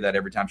you hear that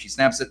every time she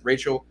snaps it.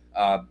 Rachel,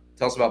 tell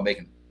us about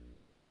bacon.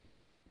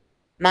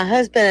 My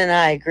husband and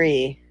I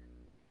agree.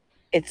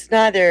 It's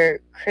neither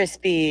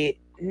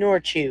crispy nor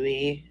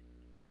chewy,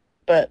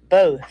 but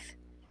both.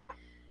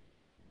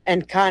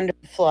 And kind of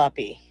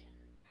floppy.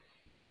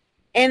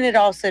 And it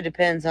also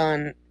depends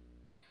on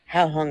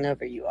how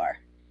hungover you are.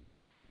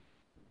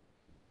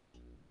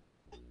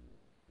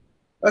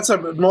 That's a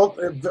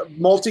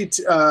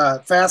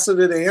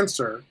multi-faceted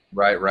answer.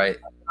 Right.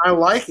 I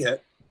like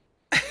it.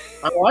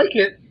 I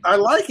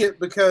like it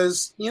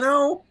because,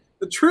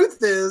 the truth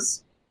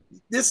is,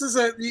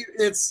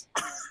 it's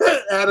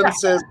Adam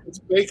says it's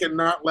bacon,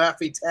 not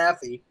Laffy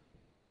Taffy.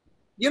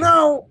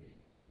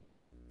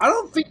 I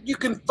don't think you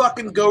can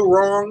fucking go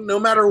wrong no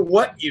matter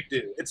what you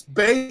do. It's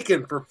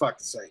bacon, for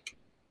fuck's sake.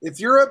 If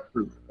you're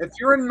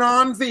a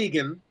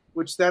non-vegan,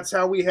 which that's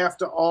how we have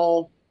to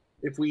all,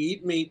 if we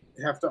eat meat,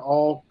 have to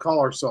all call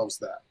ourselves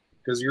that.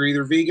 Because you're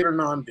either vegan or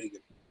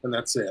non-vegan, and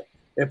that's it.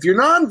 If you're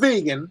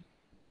non-vegan,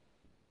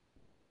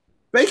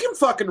 bacon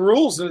fucking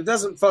rules, and it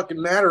doesn't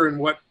fucking matter in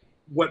what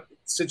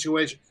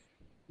situation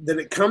that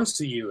it comes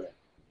to you in.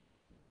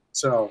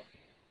 So,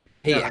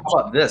 hey, how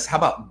about this? How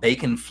about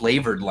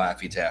bacon-flavored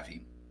Laffy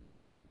Taffy?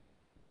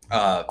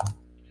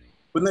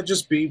 Wouldn't that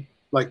just be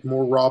like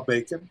more raw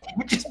bacon?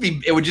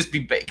 It would just be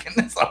bacon.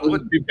 That's all it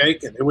would be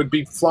bacon. It would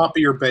be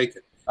floppier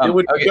bacon. It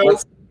would go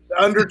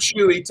under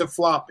chewy to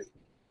floppy.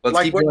 Let's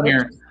keep going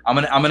here. I'm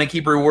gonna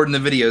keep rewarding the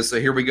videos. So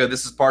here we go.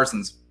 This is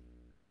Parsons.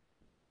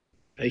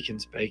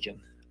 Bacon's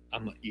bacon.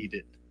 I'm gonna eat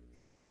it.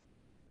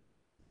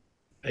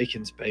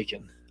 Bacon's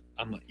bacon.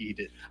 I'm gonna eat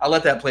it. I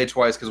let that play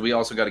twice because we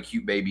also got a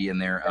cute baby in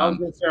there. I was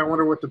gonna say, I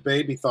wonder what the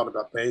baby thought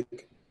about bacon.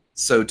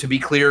 So to be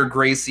clear,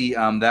 Gracie,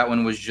 that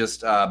one was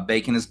just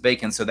bacon is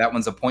bacon. So that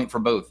one's a point for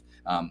both.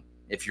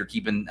 If you're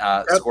keeping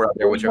score out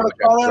there, whichever.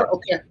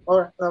 Okay,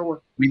 all right, that'll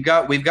work. We've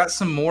got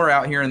some more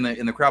out here in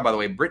the crowd. By the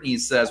way, Brittany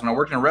says, when I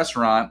worked in a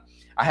restaurant,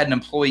 I had an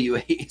employee who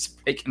ate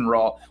bacon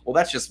raw. Well,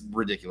 that's just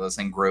ridiculous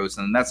and gross,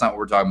 and that's not what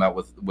we're talking about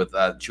with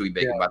chewy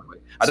bacon. By the way,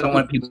 I don't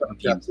want people to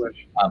confuse.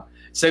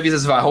 Sophie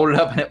says, if I hold it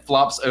up and it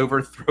flops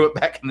over, throw it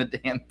back in the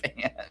damn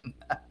pan.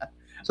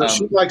 So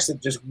she likes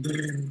it just.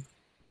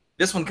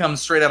 This one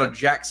comes straight out of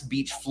Jax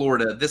Beach,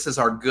 Florida. This is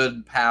our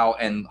good pal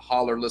and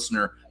Holler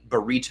listener,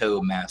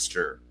 Burrito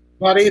Master.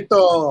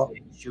 Burrito.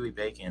 Chewy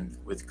bacon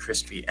with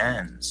crispy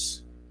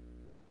ends.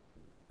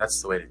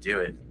 That's the way to do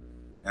it. And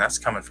that's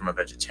coming from a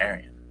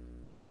vegetarian.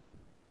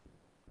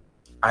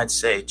 I'd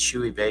say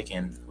chewy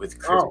bacon with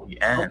crispy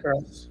ends.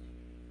 Okay.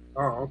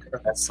 Oh, okay.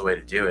 That's the way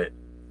to do it.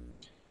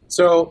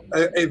 So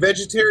a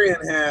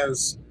vegetarian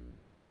has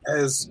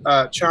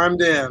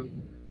chimed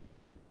in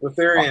with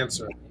their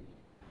answer,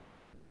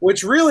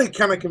 which really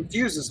kind of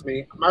confuses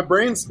me. My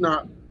brain's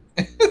not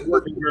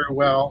working very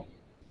well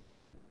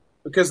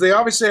because they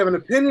obviously have an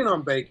opinion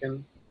on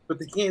bacon, but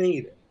they can't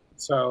eat it.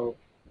 So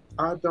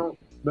I don't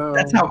know.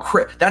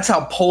 That's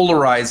how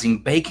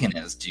polarizing bacon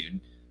is, dude.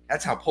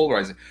 That's how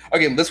polarizing.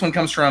 Okay, this one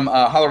comes from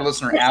Holler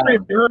listener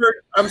Adam.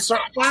 I'm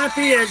sorry.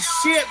 Fluffy as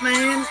shit,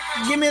 man.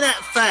 Give me that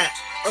fat.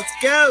 Let's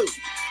go.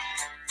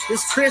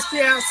 It's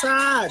crispy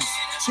outside.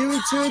 Chewy,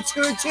 chewy,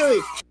 chewy,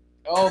 chewy.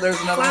 Oh, there's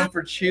another one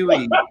for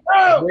chewy.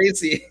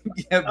 Crazy.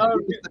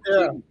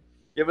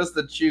 Give us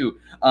the chew.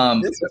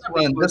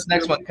 This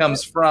next one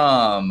comes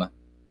from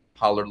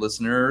Holler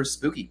listener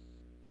Spooky.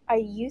 I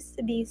used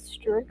to be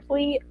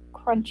strictly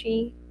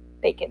crunchy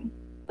bacon.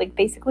 Like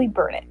basically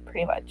burn it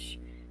pretty much.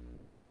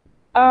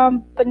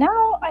 But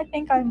now I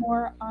think I'm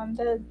more on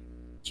the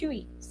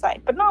chewy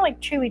side, but not like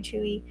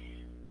chewy,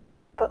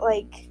 but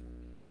like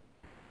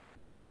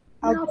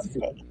al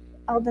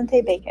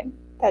dente bacon.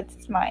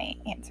 That's my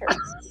answer.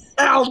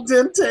 Al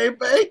dente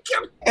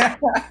bacon.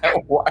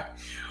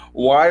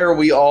 Why are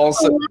we all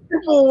so?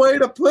 Wonderful way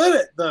to put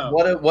it, though.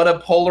 What a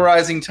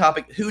polarizing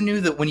topic. Who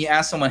knew that when you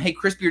ask someone, "Hey,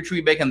 crispy or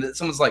chewy bacon," that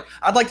someone's like,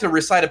 "I'd like to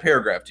recite a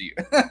paragraph to you."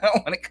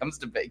 When it comes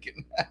to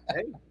bacon.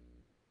 Hey,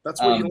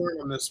 that's what you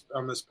learn on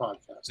this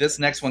podcast. This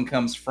next one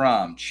comes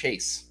from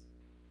Chase.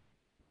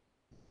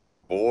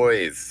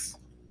 Boys,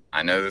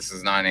 I know this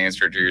is not an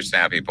answer to your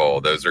snappy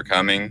poll. Those are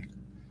coming,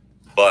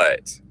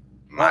 but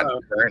my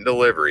current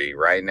delivery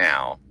right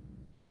now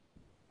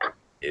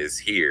is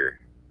here.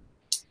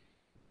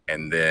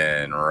 And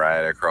then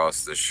right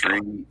across the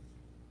street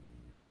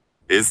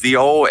is the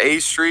old A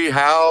Street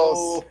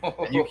house.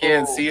 And you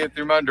can't see it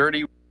through my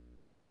dirty.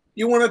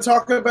 You want to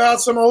talk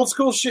about some old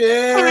school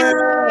shit?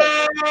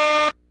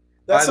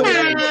 That's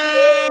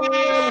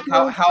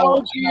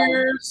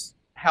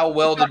how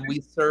well did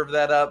we serve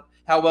that up?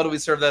 How well did we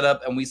serve that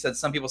up? And we said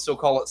some people still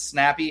call it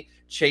snappy.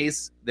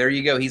 Chase, there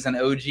you go. He's an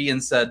OG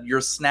and said,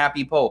 your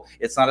snappy poll.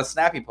 It's not a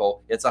snappy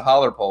poll. It's a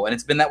holler poll. And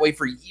it's been that way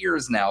for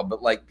years now.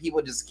 But, like, people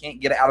just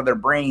can't get it out of their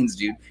brains,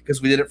 dude,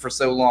 because we did it for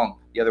so long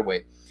the other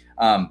way.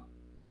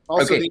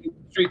 Also, the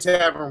Street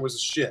Tavern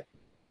was shit.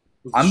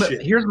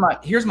 Here's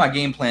my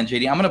game plan,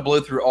 JD. I'm going to blow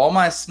through all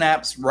my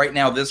snaps right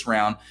now this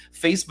round,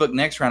 Facebook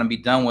next round, and be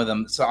done with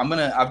them. So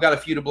I've got a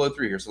few to blow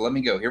through here. So let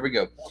me go. Here we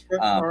go. Okay,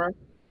 all right.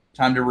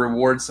 Time to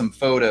reward some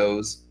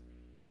photos.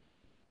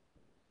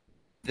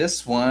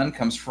 This one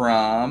comes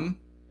from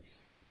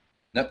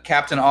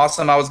Captain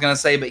Awesome, I was going to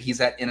say, but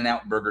he's at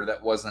In-N-Out Burger.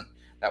 That was a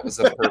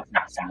perfect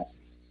snap.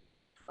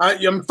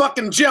 I'm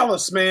fucking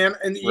jealous, man.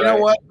 And you know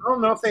what? I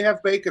don't know if they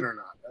have bacon or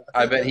not.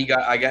 I bet he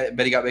got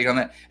bacon on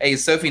that. Hey,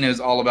 Sophie knows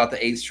all about the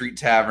 8th Street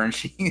Tavern.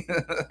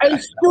 Hey,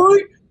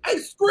 Street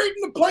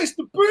in the place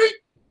to be.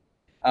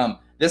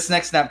 This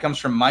next snap comes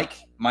from Mike.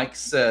 Mike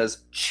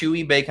says,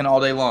 chewy bacon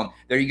all day long.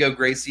 There you go,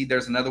 Gracie.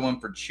 There's another one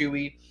for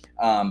chewy.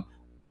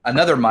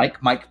 Another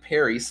Mike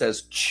Perry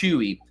says,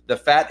 chewy. The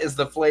fat is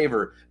the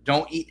flavor.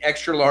 Don't eat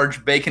extra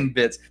large bacon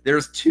bits.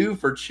 There's 2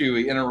 for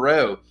chewy in a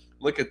row.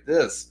 Look at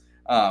this.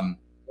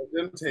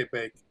 Dente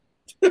bacon.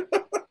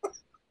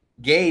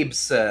 Gabe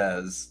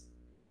says,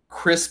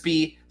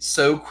 crispy,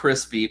 so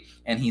crispy.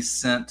 And he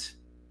sent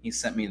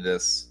me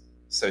this.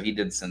 So he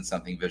did send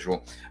something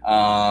visual.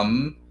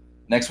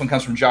 Next one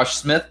comes from Josh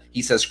Smith.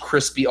 He says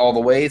crispy all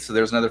the way. So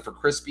there's another for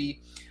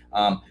crispy.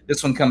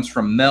 This one comes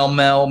from Mel.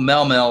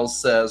 Mel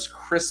says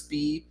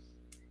crispy.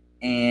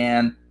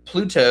 And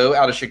Pluto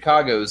out of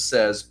Chicago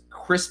says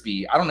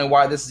crispy. I don't know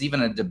why this is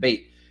even a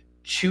debate.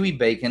 Chewy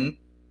bacon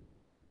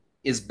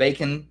is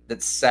bacon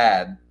that's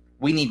sad.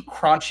 We need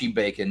crunchy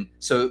bacon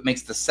so it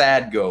makes the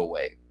sad go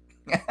away.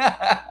 All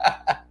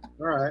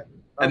right.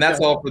 And that's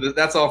all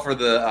for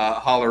the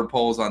holler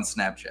polls on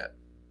Snapchat.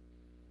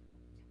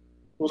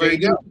 Well, there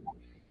you go.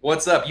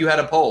 What's up? You had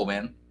a poll,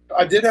 man.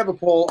 I did have a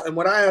poll, and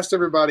what I asked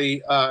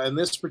everybody in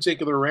this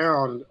particular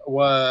round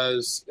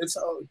was, it's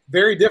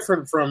very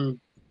different from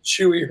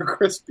chewy or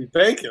crispy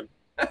bacon.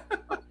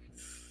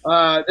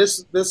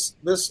 This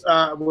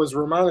was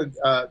reminded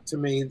to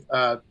me,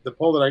 the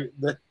poll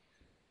that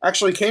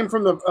actually came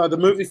from the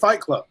movie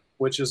Fight Club,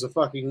 which is a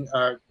fucking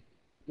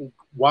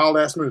wild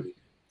ass movie.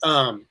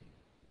 And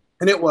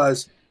it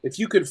was, if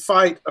you could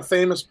fight a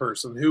famous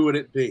person, who would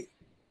it be?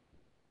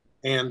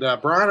 And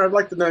Brian, I'd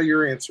like to know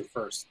your answer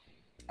first.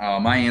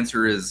 My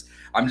answer is,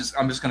 I'm just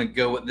going to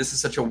go with, this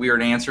is such a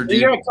weird answer, dude.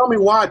 You got to tell me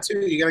why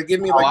too. You got to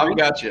give me I've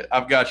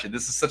got you.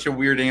 This is such a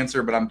weird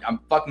answer, but I'm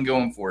fucking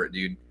going for it,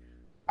 dude.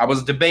 I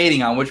was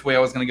debating on which way I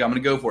was going to go. I'm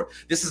going to go for it.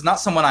 This is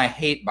not someone I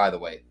hate, by the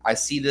way. I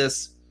see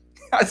this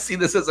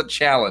as a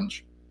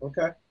challenge.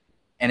 Okay.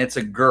 And it's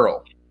a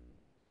girl.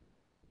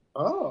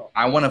 Oh.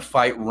 I want to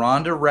fight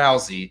Ronda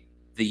Rousey,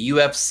 the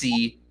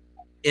UFC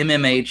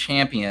MMA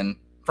champion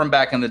from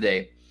back in the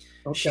day.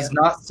 Okay. She's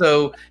not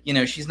so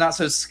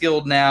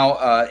skilled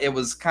now. It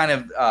was kind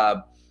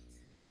of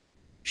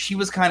she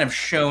was kind of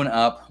shown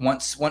up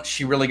once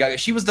she really got.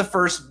 She was the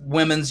first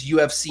women's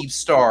UFC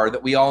star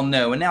that we all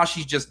know, and now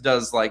she just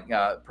does like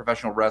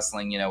professional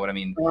wrestling. You know what I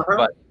mean? Uh-huh.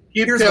 But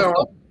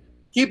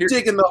keep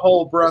digging the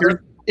hole,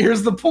 brother.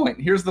 Here's the point.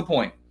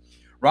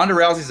 Ronda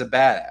Rousey's a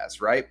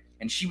badass, right?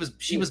 And she was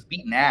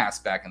beating ass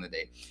back in the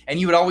day, and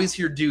you would always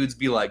hear dudes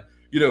be like,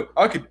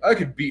 I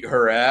could beat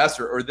her ass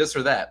or this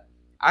or that.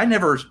 I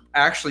never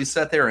actually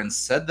sat there and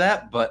said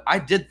that, but I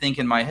did think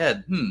in my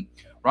head,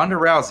 Ronda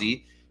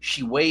Rousey,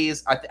 she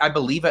weighs, I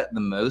believe at the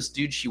most,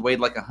 dude, she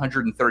weighed like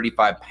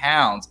 135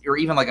 pounds or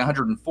even like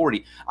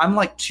 140. I'm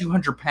like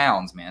 200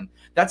 pounds, man.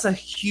 That's a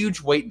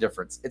huge weight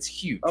difference. It's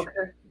huge. Okay.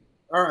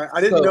 All right.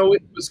 I didn't know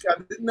it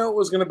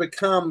was going to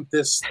become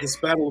this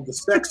battle of the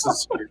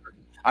sexes here.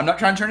 I'm not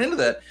trying to turn into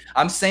that.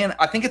 I'm saying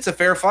I think it's a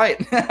fair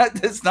fight.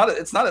 It's not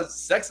a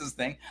sexist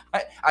thing.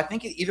 I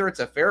think either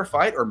it's a fair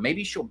fight or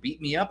maybe she'll beat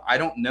me up. I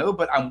don't know,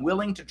 but I'm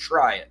willing to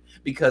try it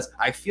because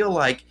I feel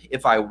like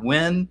if I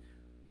win,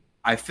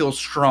 I feel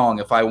strong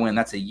if I win.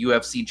 That's a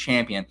UFC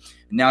champion.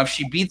 Now, if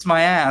she beats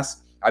my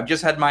ass, I've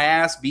just had my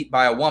ass beat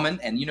by a woman,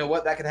 and you know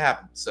what? That could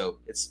happen. So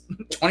it's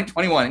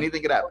 2021.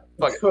 Anything could happen.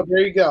 Fuck it. There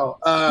you go.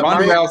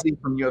 Ronda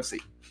Rousey from UFC.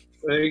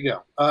 There you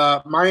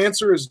go. My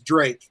answer is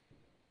Drake.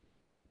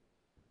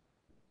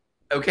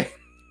 Okay.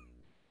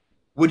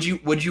 Would you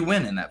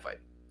win in that fight?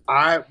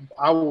 I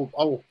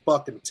will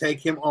fucking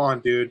take him on,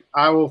 dude.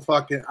 I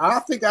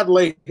think I'd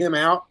lay him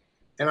out,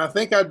 and I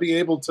think I'd be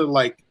able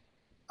to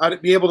I'd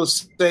be able to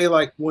say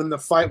like when the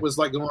fight was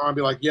like going on, I'd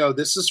be like, yo,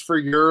 this is for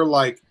your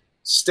like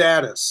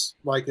status.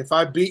 Like if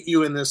I beat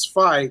you in this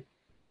fight,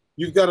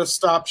 you've got to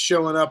stop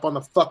showing up on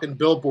the fucking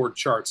Billboard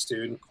charts,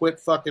 dude, and quit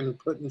fucking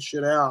putting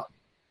shit out.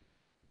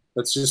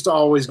 That's just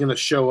always gonna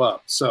show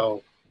up.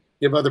 So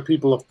give other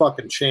people a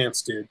fucking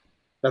chance, dude.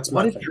 That's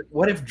my thing.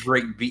 What if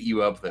Drake beat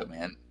you up though,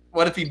 man?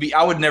 What if he beat?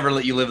 I would never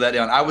let you live that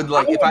down. I would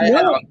like if I had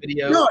it on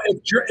video. No,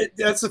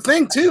 that's the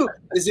thing too.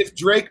 Is if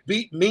Drake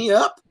beat me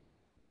up,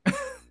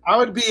 I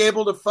would be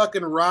able to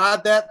fucking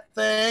ride that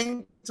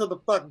thing till the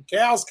fucking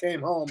cows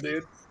came home,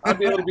 dude. I'd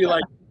be able to be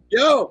like,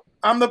 yo,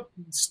 I'm the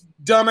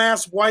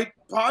dumbass white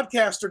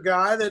podcaster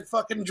guy that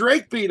fucking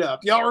Drake beat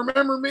up. Y'all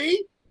remember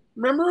me?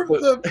 Remember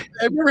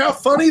how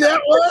funny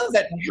that was?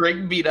 That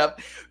Drake beat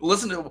up.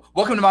 Welcome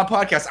to my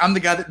podcast. I'm the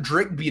guy that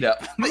Drake beat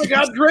up. I'm the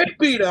guy Drake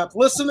beat up.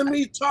 Listen to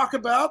me talk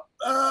about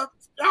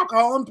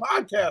alcohol and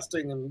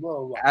podcasting and blah,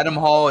 blah, blah. Adam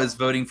Hall is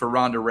voting for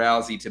Ronda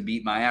Rousey to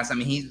beat my ass. I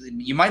mean,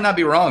 you might not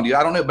be wrong, dude.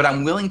 I don't know, but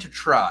I'm willing to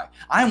try.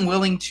 I'm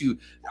willing to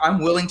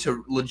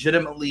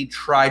legitimately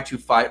try to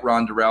fight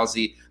Ronda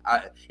Rousey.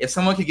 If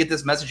someone could get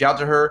this message out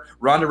to her,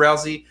 Ronda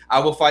Rousey, I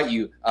will fight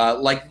you.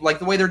 Like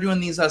the way they're doing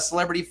these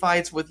celebrity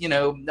fights with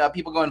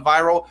people going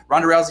viral.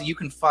 Ronda Rousey, you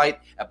can fight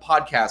a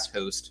podcast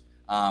host.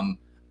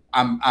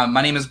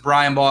 My name is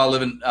Brian Ball. I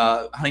live in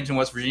Huntington,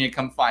 West Virginia.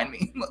 Come find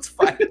me. Let's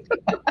fight.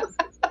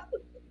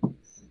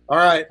 All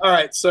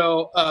right.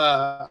 So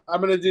I'm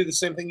going to do the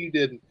same thing you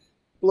did.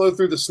 Blow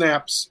through the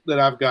snaps that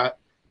I've got.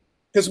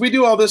 Because we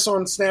do all this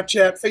on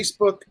Snapchat,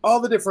 Facebook,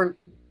 all the different,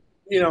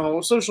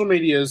 social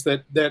medias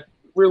that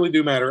really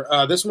do matter.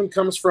 This one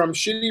comes from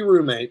Shitty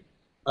Roommate,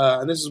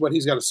 and this is what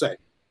he's got to say.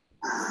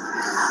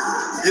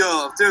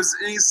 Yo, if there's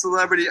any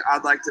celebrity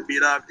I'd like to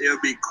beat up, it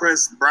would be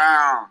Chris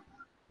Brown.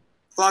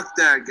 Fuck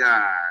that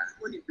guy.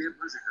 When he beat up a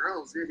bunch of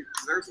girls, yeah, he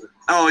deserves it.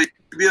 Oh, he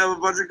beat up a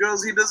bunch of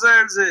girls, he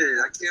deserves it.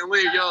 I can't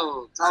wait.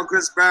 Yo, tell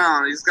Chris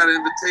Brown he's got an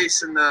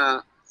invitation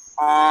to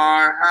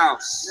our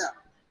house. Yeah.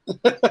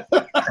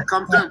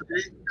 Come through,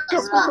 baby.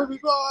 Come through.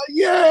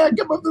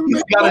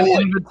 He's got an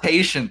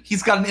invitation.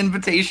 He's got an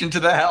invitation to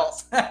the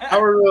house. I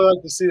would really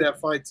like to see that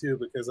fight too,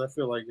 because I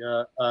feel like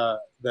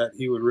that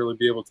he would really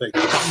be able to take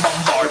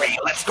it. Barbie,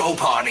 let's go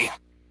party.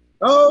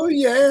 Oh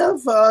yeah,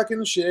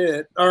 fucking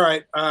shit. All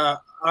right.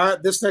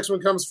 This next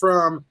one comes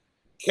from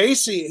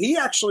Casey. He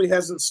actually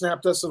hasn't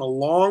snapped us in a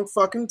long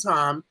fucking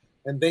time,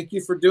 and thank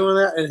you for doing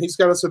that. And he's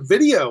got us a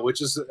video,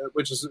 which is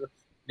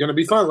going to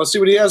be fun. Let's see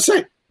what he has to say.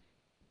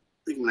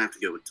 I think I'm going to have to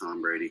go with Tom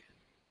Brady.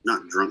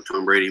 Not drunk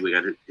Tom Brady we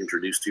got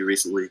introduced to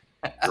recently.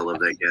 I love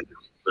that guy.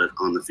 But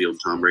on the field,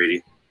 Tom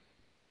Brady.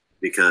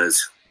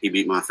 Because he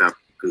beat my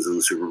Falcons in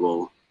the Super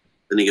Bowl.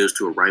 Then he goes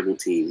to a rival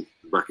team,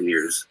 the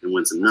Buccaneers, and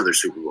wins another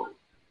Super Bowl.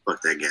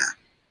 Fuck that guy.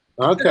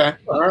 Okay.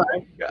 All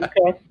right.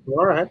 Okay.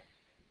 All right.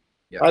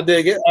 Yeah. I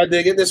dig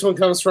it. This one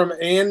comes from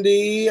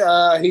Andy.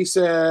 He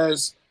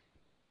says,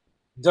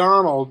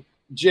 Donald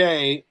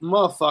J.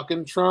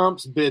 motherfucking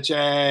Trump's bitch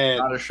ass.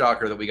 Not a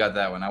shocker that we got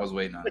that one. I was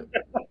waiting on it.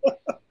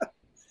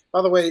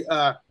 By the way,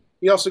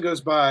 he also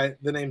goes by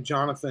the name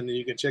Jonathan, and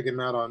you can check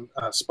him out on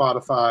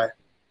Spotify.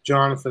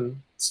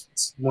 Jonathan,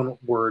 it's one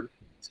word.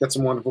 He's got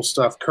some wonderful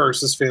stuff.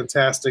 Curse is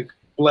fantastic.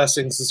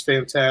 Blessings is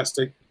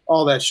fantastic.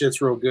 All that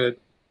shit's real good.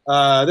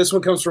 This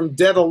one comes from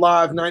Dead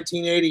Alive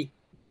 1980.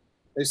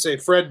 They say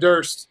Fred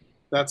Durst.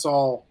 That's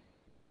all.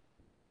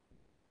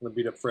 I'm going to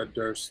beat up Fred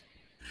Durst.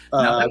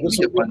 That would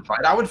be a fun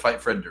fight. I would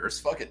fight Fred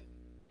Durst. Fuck it.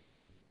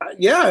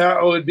 Yeah,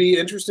 it would be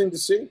interesting to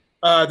see.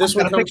 This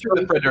one comes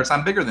from Fred Durst.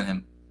 I'm bigger than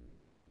him.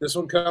 This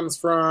one comes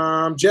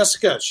from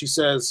Jessica. She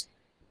says,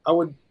 I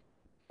would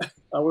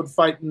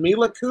fight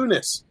Mila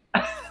Kunis.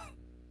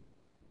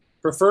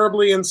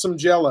 Preferably in some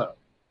Jell-O.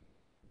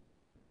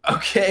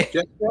 Okay.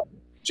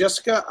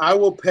 Jessica, I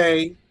will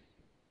pay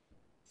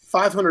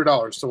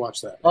 $500 to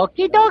watch that.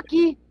 Okie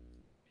dokie.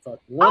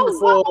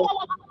 Wonderful.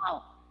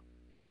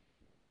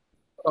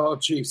 Oh,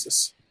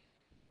 Jesus.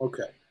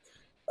 Okay.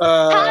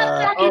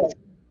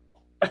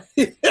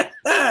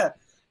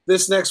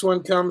 This next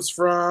one comes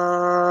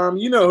from,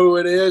 you know who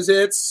it is.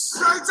 It's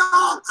Rachel.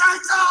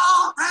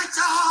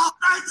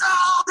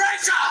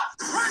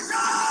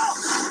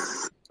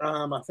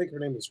 I think her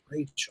name is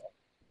Rachel.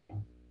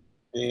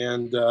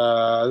 And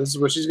this is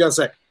what she's got to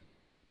say.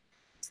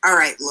 All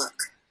right, look.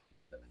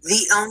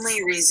 The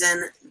only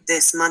reason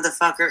this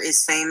motherfucker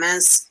is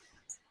famous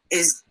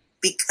is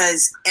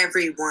because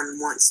everyone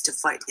wants to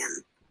fight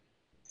him.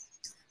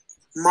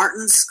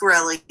 Martin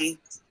Shkreli,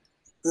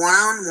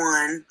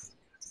 one-on-one,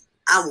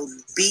 I will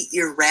beat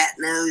your rat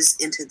nose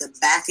into the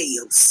back of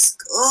your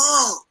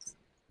skull.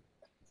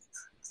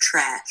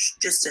 trash.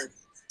 Just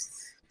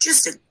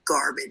a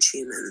garbage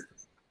human.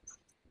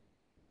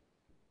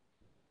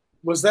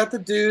 Was that the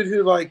dude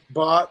who like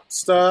bought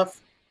stuff?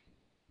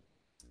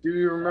 Do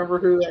you remember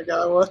who that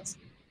guy was?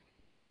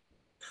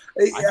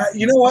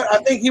 You know what?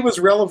 I think he was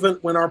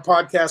relevant when our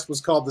podcast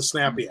was called The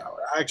Snappy Hour.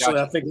 Actually,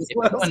 Gotcha. I think If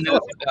anyone knows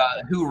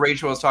who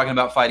Rachel was talking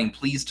about fighting,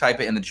 please type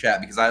it in the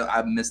chat because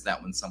I missed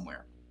that one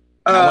somewhere.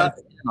 And I wanted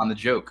to end on the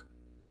joke.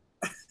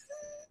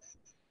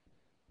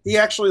 He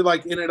actually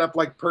like ended up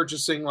like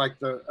purchasing like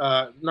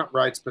the not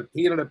rights, but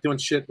he ended up doing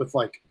shit with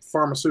like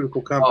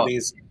pharmaceutical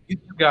companies. Oh, you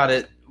got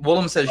it.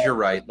 Willem says you're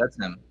right. That's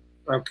him.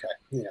 Okay.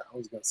 Yeah, I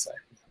was gonna say.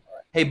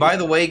 Hey, by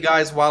the way,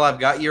 guys, while I've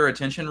got your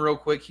attention real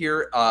quick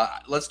here,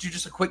 let's do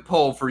just a quick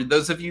poll for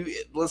those of you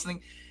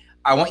listening.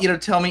 I want you to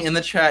tell me in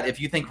the chat if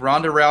you think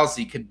Ronda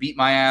Rousey could beat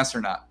my ass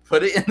or not.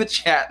 Put it in the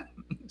chat.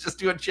 Just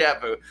do a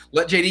chat vote.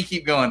 Let JD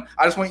keep going.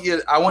 I want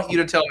you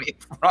to tell me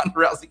if Ronda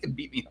Rousey can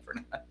beat me up or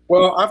not.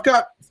 Well, I've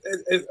got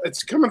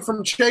it's coming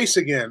from Chase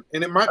again,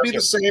 and it might be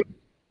the same.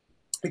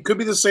 It could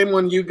be the same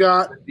one you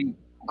got.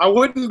 I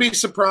wouldn't be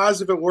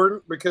surprised if it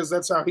weren't because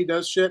that's how he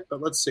does shit.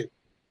 But let's see.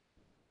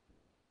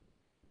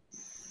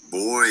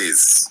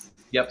 Boys.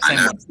 Yep. I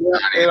know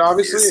it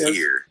obviously is.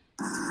 Here.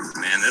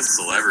 Man, this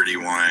celebrity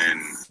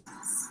one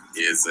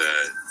is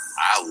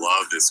I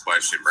love this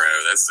question, bro.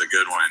 That's a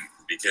good one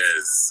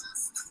because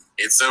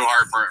it's so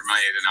hard for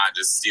me to not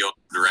just steal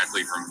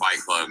directly from Fight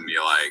Club and be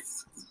like,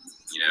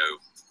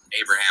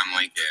 Abraham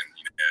Lincoln,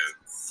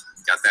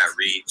 got that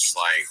reach,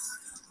 like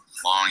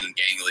long and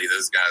gangly.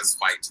 Those guys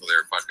fight till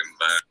they're fucking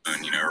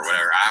bone, or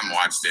whatever. I haven't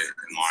watched it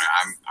in long.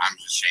 I'm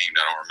ashamed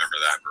I don't remember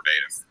that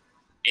verbatim.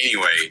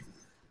 Anyway,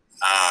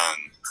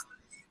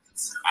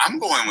 I'm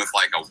going with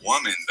like a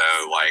woman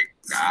though,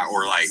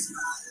 or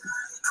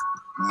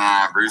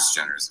Bruce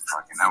Jenner's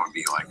fucking. That would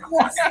be like a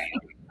fucking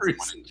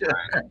Bruce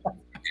Jenner.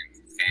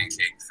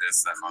 Pancake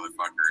fist, that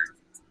motherfucker.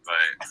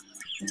 But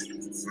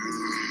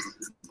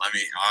let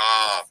me.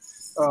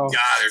 God,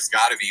 there's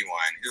got to be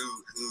one.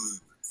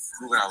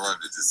 Who would I love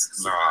to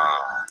just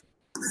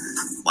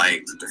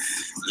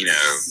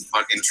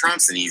fucking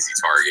Trump's an easy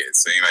target.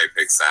 So anybody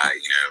picks that,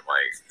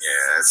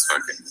 that's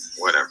fucking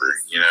whatever,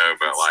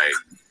 But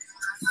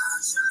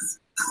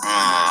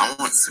I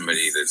want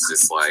somebody that's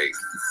just like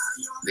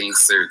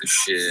thinks they're the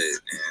shit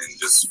and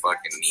just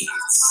fucking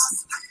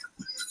needs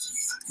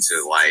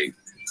to like.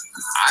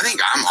 I think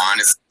I'm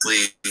honest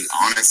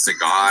to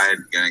God,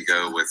 gonna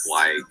go with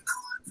like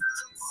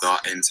the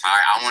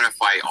entire. I want to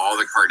fight all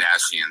the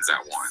Kardashians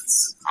at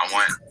once. I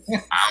want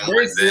them.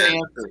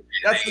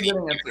 That's the good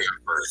answer.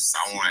 First,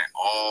 I want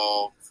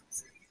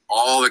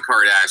all the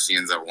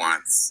Kardashians at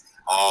once.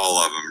 All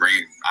of them.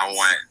 I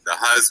want the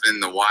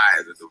husband, the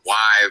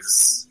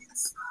wives,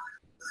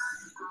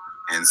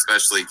 and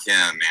especially Kim.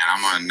 Man,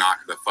 I'm gonna knock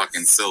the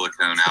fucking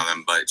silicone out of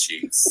them butt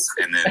cheeks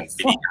and then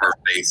beat her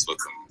face with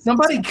them.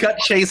 Somebody cut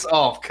Chase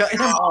off. Cut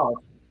him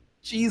off.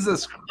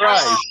 Jesus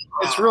Christ.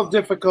 It's real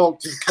difficult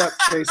to cut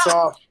Chase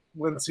off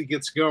once he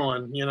gets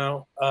going,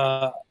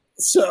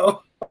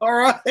 So, all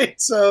right.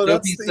 So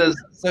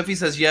Sophie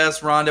says,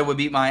 yes, Ronda would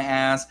beat my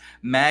ass.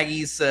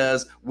 Maggie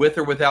says, with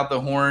or without the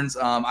horns.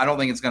 I don't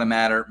think it's going to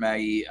matter,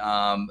 Maggie.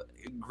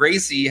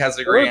 Gracie has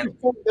a great answer.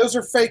 Those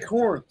are fake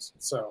horns,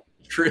 so.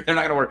 True, they're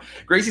not going to work.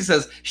 Gracie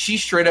says,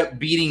 she's straight up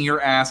beating your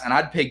ass, and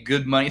I'd pay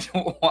good money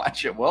to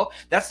watch it. Well,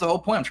 that's the whole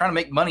point. I'm trying to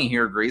make money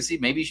here, Gracie.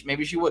 Maybe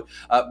she would.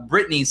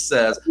 Brittany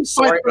says,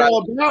 sorry, but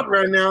all about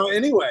right now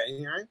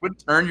anyway. Right?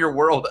 Would turn your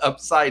world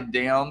upside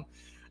down.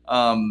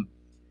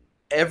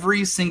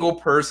 Every single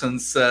person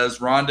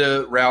says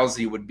Ronda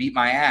Rousey would beat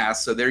my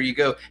ass. So there you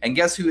go. And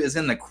guess who is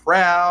in the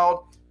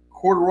crowd?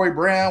 Corduroy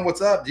Brown.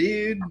 What's up,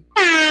 dude?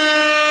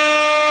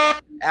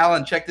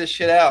 Alan, check this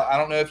shit out. I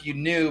don't know if you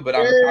knew, but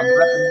I'm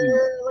repping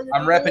you.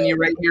 I'm repping you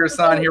right here,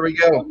 son. Here we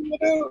go.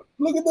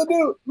 Look at the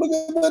dude. Look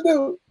at the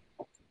dude.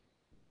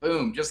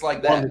 Boom, just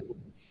like that.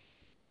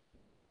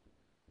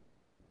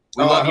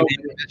 We love you,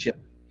 dude.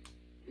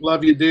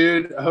 Love you,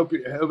 dude. I hope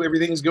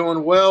everything's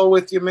going well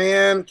with you,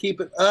 man.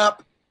 Keep it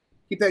up.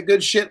 Keep that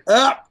good shit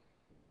up.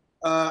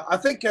 I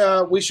think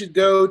we should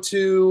go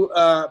to.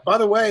 By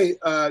the way,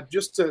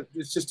 just to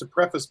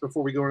preface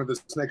before we go into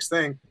this next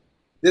thing,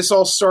 this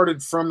all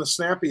started from the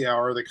Snappy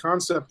Hour. The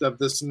concept of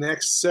this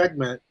next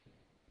segment.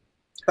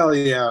 Hell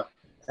yeah,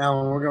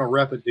 Alan, we're gonna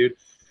rep it, dude.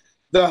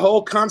 The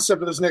whole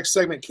concept of this next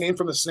segment came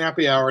from the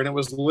Snappy Hour, and it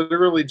was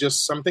literally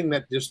just something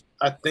that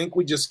I think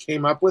we just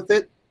came up with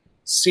it.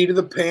 Seat of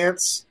the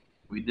pants.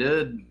 We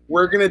did.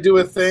 We're going to do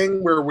a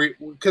thing where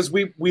because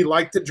we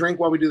like to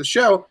drink while we do the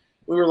show.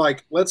 We were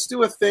like, let's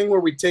do a thing where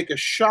we take a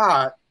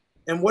shot,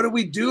 and what do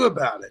we do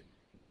about it?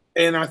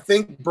 And I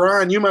think,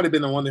 Brian, you might have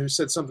been the one who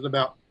said something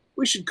about,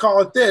 we should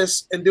call it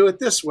this and do it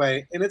this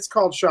way, and it's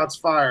called Shots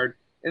Fired,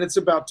 and it's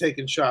about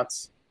taking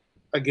shots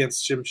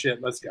against some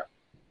shit. Let's go.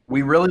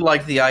 We really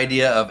like the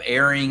idea of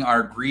airing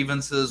our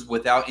grievances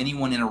without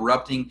anyone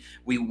interrupting.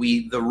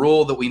 The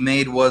rule that we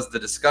made was the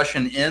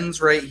discussion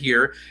ends right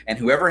here, and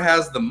whoever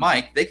has the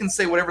mic, they can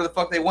say whatever the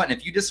fuck they want. And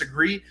if you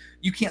disagree,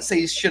 you can't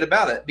say shit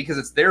about it because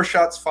it's their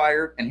shots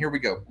fired. And here we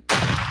go.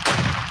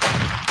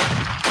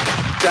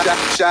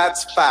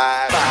 Shots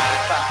fired.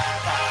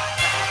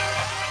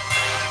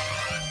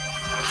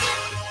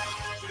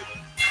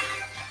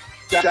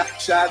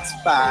 Shots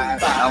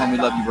fired. Alan, we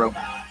love you, bro.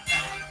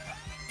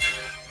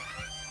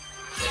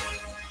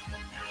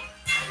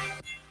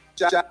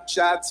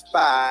 Shots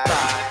fired.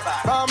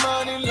 My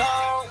money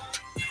long,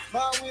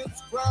 my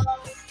wits brown.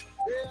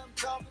 Yeah, I'm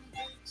talking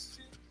big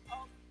shit.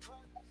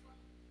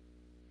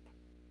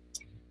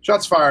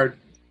 Shots fired.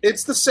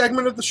 It's the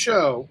segment of the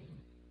show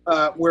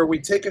where we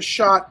take a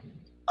shot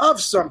of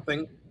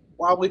something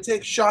while we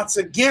take shots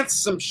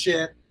against some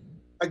shit.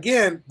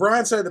 Again,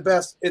 Brian said it the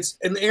best. It's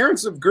an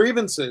errands of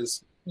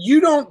grievances. You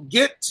don't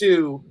get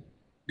to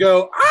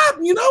go,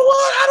 you know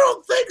what? I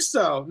don't think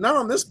so. Not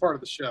on this part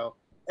of the show.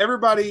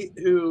 Everybody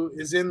who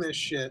is in this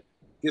shit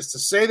gets to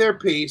say their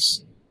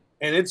piece,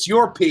 and it's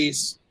your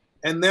piece,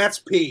 and that's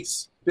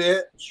peace,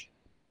 bitch.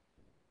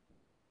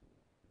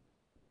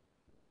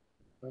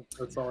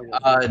 That's all I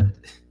got.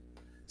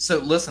 So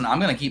listen, I'm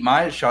going to keep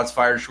my shots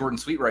fired short and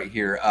sweet right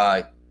here.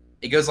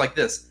 It goes like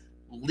this.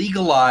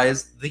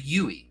 Legalize the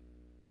UE.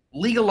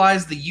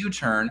 Legalize the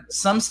U-turn.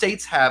 Some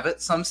states have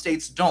it, some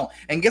states don't.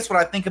 And guess what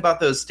I think about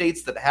those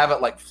states that have it,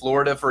 like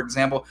Florida, for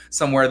example,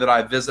 somewhere that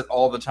I visit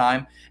all the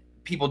time.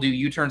 People do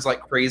U-turns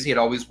like crazy. It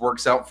always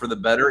works out for the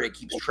better. It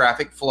keeps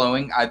traffic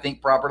flowing, I think,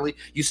 properly.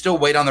 You still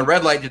wait on the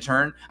red light to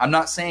turn. I'm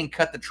not saying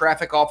cut the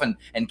traffic off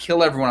and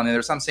kill everyone on the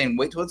other side. I'm saying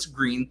wait till it's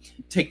green,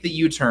 take the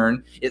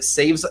U-turn. It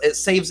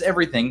saves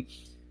everything.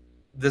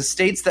 The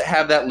states that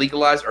have that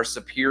legalized are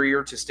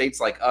superior to states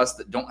like us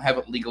that don't have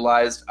it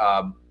legalized.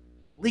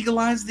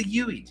 Legalize the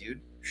UE, dude.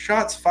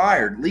 Shots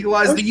fired.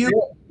 Legalize the UE.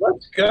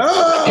 Let's go.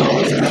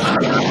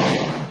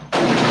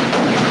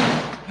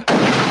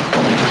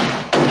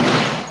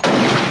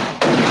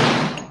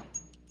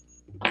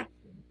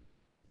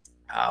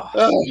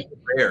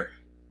 Rare.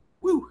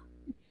 Woo.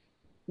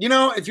 You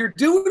know, if you're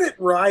doing it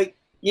right,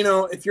 you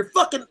know, if you're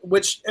fucking,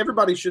 which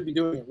everybody should be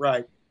doing it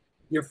right,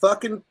 you're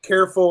fucking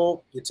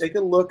careful. You take a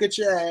look at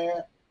your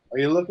app, or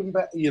you looking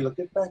back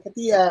at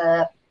the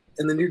app,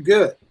 and then you're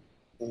good.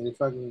 And you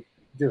fucking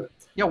do it.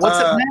 Yeah, what's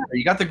it matter?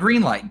 You got the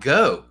green light.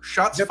 Go.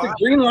 Shots fired. The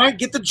green light.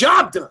 Get the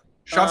job done.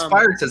 Shots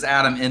fired, says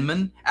Adam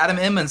Inman. Adam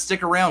Inman,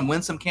 stick around.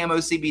 Win some camo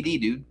CBD,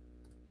 dude.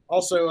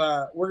 Also,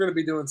 we're going to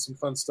be doing some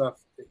fun stuff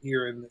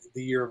here in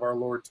the year of our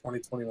Lord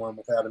 2021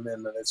 with Adam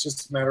Inman. It's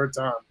just a matter of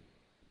time.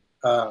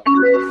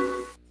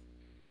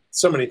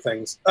 So many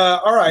things.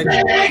 All right.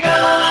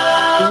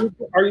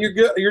 Are you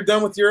good? You're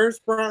done with yours,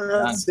 Brian?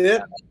 That's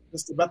it.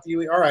 Just about the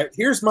UE. All right.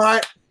 Here's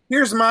my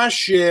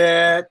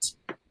shit.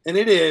 And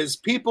it is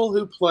people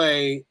who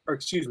play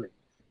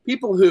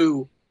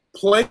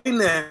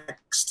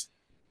next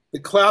the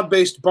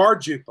cloud-based bar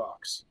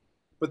jukebox,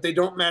 but they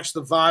don't match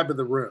the vibe of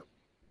the room.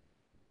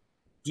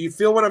 Do you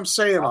feel what I'm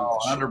saying on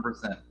this?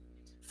 100%.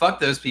 Fuck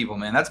those people,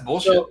 man. That's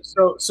bullshit.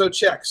 So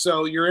check.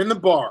 So you're in the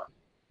bar,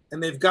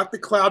 and they've got the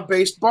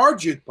cloud-based bar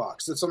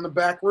jukebox that's on the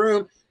back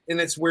room, and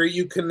it's where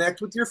you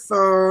connect with your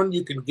phone.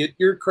 You can get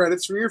your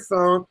credits from your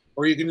phone,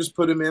 or you can just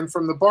put them in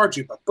from the bar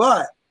jukebox.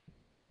 But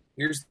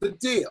here's the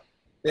deal.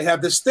 They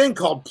have this thing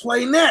called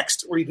Play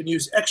Next, where you can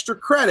use extra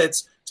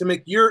credits to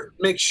make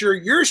sure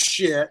your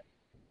shit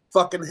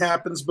fucking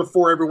happens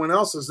before everyone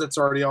else's that's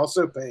already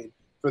also paid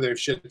for their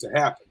shit to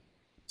happen.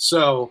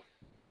 So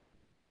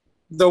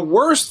the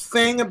worst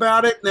thing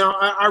about it, now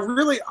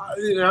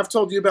I've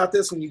told you about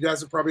this, and you guys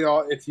have probably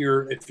all, if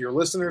you're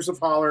listeners of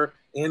Holler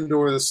and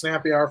or the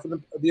Snappy Hour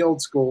from the old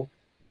school,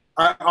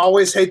 I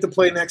always hate the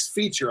Play Next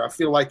feature. I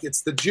feel like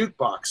it's the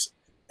jukebox.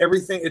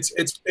 Everything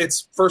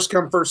it's first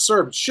come first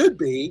serve. It should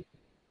be.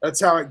 That's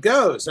how it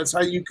goes. That's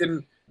how you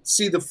can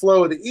see the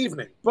flow of the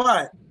evening.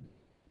 But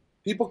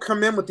people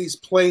come in with these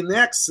Play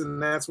Next,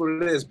 and that's what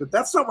it is. But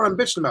that's not what I'm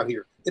bitching about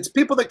here. It's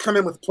people that come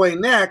in with Play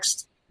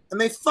Next,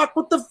 and they fuck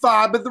with the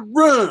vibe of the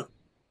room.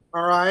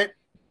 All right?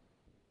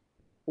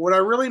 What I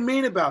really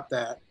mean about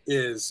that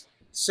is,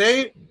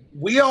 say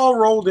we all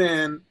rolled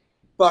in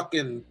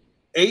fucking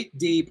 8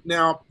 deep.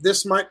 Now,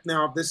 this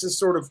is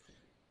sort of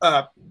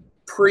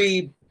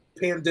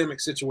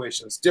pre-pandemic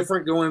situation. It's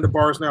different going into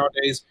bars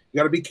nowadays. You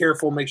got to be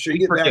careful. Make sure you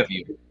get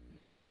vaccinated.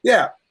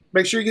 Yeah,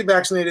 make sure you get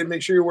vaccinated.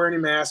 Make sure you're wearing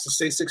your mask to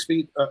stay 6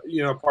 feet,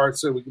 apart,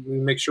 so we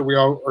can make sure we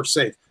all are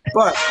safe.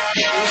 But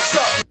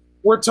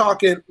we're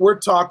talking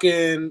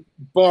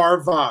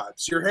bar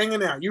vibes. You're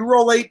hanging out. You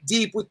roll 8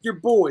 deep with your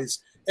boys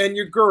and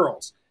your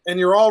girls, and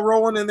you're all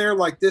rolling in there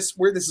like this.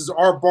 Where this is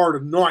our bar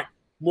tonight,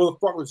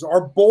 motherfuckers,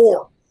 our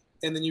bar.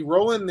 And then you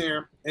roll in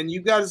there, and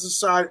you guys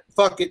decide,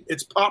 fuck it,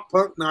 it's pop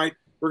punk night.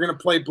 We're going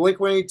to play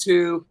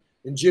Blink-182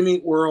 and Jimmy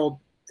Eat World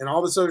and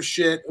all this other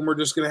shit, and we're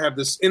just going to have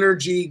this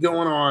energy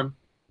going on.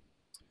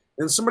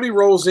 And somebody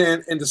rolls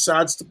in and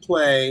decides to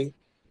play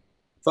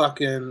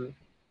fucking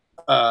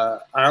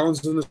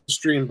Islands in the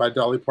Stream by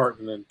Dolly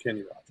Parton and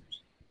Kenny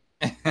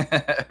Rogers.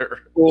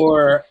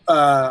 Or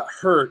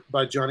Hurt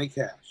by Johnny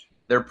Cash.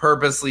 They're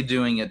purposely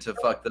doing it to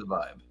fuck the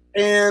vibe.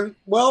 And,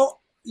 well,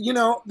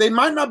 they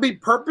might not be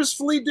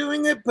purposefully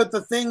doing it, but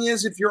the thing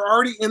is, if you're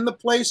already in the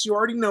place, you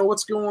already know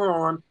what's going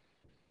on.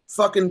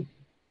 Fucking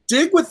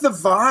dig with the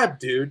vibe,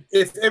 dude.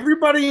 If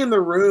everybody in the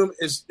room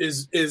is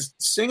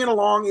singing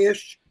along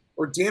ish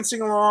or dancing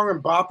along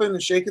and bopping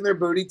and shaking their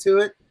booty to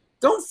it,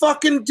 don't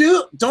fucking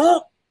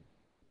don't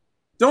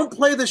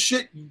play the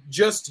shit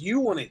just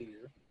you want to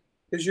hear,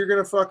 because you're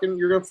gonna fuck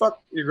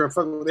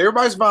with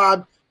everybody's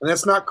vibe, and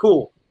that's not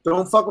cool.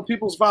 Don't fuck with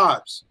people's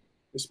vibes,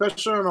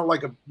 especially on a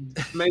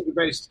major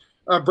basis.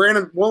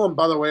 Brandon Willem,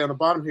 by the way, on the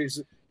bottom here,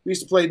 we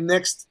used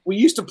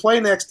to play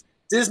next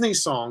Disney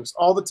songs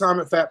all the time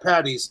at Fat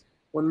Patty's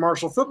when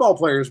Marshall football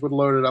players would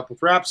load it up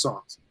with rap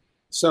songs.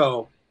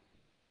 So,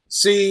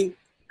 see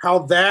how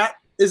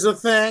that is a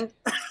thing?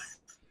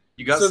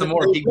 You got So some the-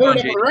 more. the Keep going,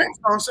 rap Jay.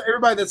 songs, so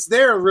everybody that's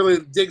there really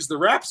digs the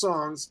rap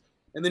songs,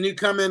 and then you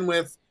come in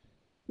with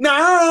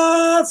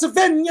 "Na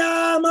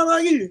Savenya Mama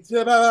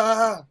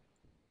Yitaba,"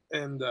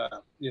 and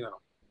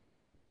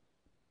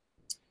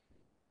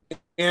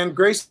And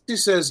Gracie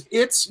says,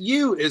 "It's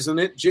you, isn't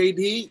it,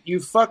 JD? You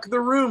fuck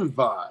the room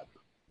vibe."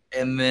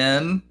 And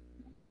then,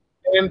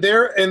 and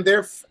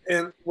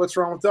what's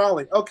wrong with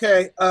Dolly?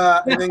 Okay,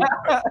 and then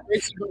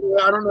basically,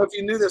 I don't know if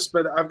you knew this,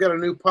 but I've got a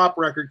new pop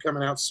record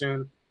coming out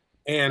soon,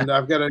 and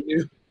I've got a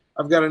new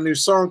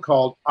song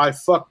called "I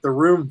Fuck the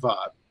Room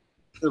Vibe."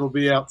 It'll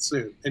be out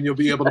soon, and you'll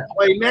be able to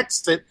play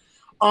next to it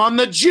on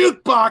the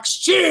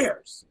jukebox.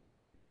 Cheers,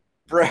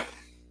 bro.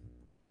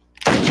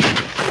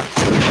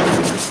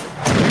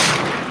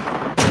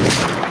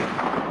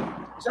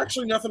 There's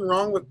actually nothing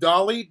wrong with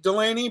Dolly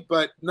Delaney,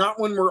 but not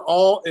when we're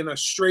all in a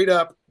straight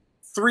up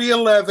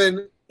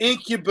 311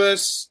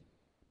 Incubus.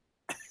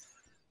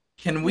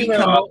 Can we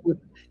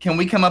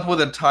come up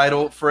with a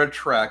title for a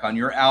track on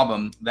your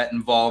album that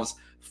involves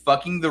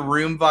fucking the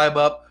room vibe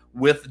up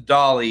with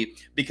Dolly?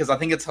 Because I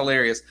think it's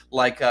hilarious.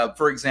 Like,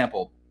 for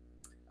example,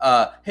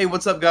 hey,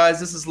 what's up, guys?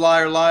 This is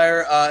Liar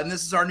Liar, and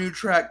this is our new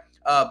track,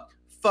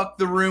 "Fuck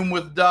the Room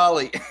with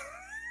Dolly."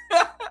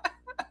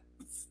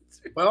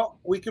 Well,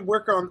 we can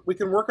work on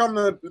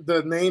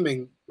the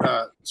naming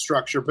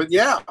structure, but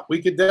yeah,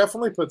 we could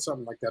definitely put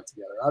something like that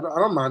together. I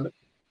don't mind it.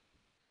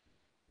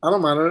 I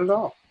don't mind it at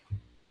all.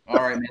 All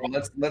right,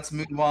 man. Let's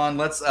move on.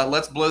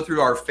 Let's blow through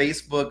our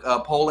Facebook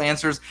poll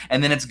answers,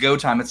 and then it's go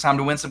time. It's time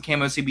to win some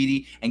Camo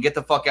CBD and get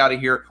the fuck out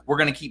of here. We're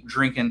gonna keep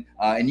drinking,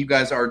 and you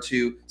guys are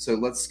too. So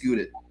let's scoot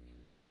it.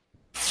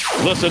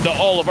 Listen to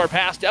all of our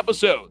past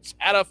episodes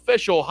at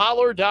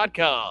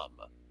officialholler.com.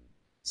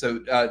 So,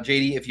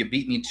 JD, if you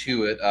beat me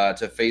to it,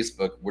 to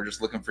Facebook, we're just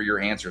looking for your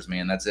answers,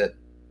 man. That's it.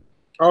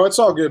 Oh, it's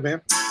all good,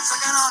 man.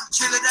 Sucking on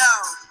chili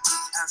dog,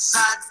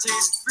 outside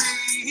taste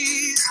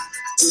freeze.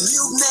 The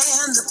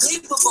milkman, the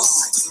paper boy,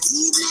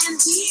 evening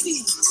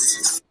TV.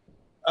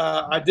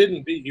 I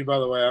didn't beat you, by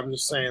the way. I'm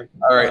just saying.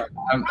 All right,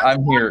 I'm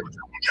here.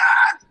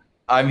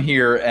 I'm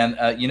here,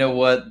 and you know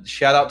what?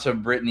 Shout out to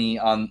Brittany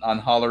on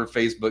Holler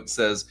Facebook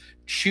says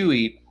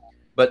chewy,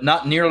 but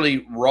not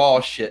nearly raw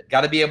shit.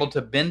 Got to be able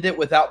to bend it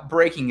without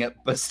breaking it,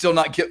 but still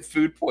not get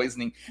food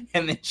poisoning.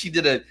 And then she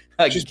did a.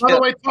 She's, by the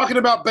way, talking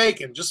about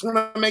bacon. Just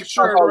want to make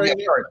sure.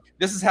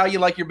 This is how you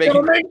like your bacon.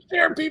 To make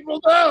sure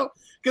people know,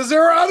 because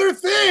there are other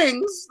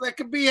things that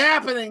could be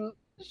happening.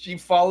 She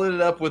followed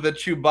it up with a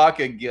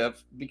Chewbacca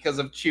gif because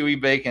of chewy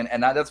bacon,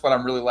 and that's what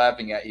I'm really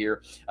laughing at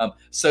here.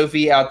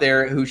 Sophie out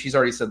there, who she's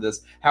already said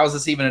this. How is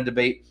this even a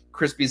debate?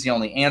 Crispy is the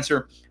only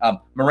answer.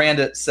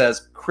 Miranda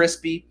says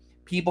crispy.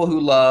 People who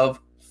love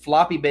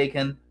floppy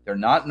bacon, they're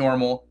not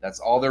normal.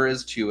 That's all there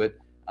is to it.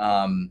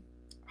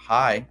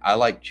 Hi, I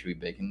like chewy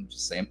bacon,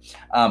 just saying.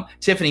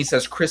 Tiffany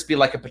says crispy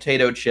like a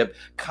potato chip.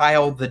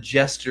 Kyle the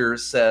Jester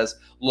says,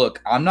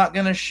 look, I'm not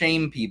going to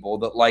shame people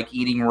that like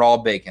eating raw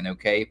bacon,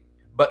 okay?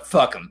 But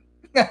fuck them.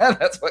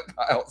 That's what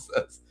Kyle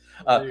says.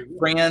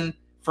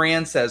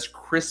 Fran says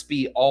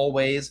crispy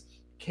always.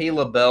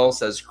 Kayla Bell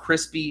says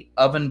crispy,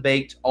 oven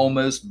baked,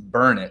 almost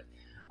burn it.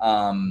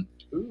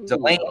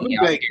 Delaney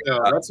out here,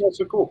 that's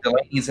also cool.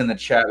 Delaney's in the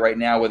chat right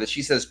now with us.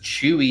 She says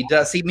chewy.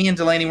 Duh. See, me and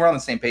Delaney, we're on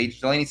the same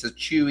page. Delaney says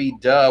chewy.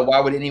 Duh.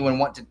 Why would anyone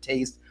want to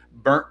taste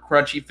burnt,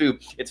 crunchy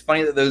food? It's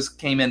funny that those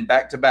came in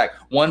back to back.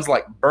 One's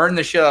like burn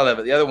the shit out of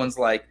it. The other one's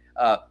like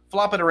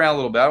flop it around a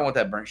little bit. I don't want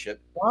that burnt shit.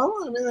 Well,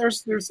 I mean,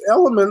 there's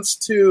elements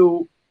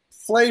to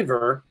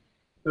flavor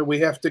that we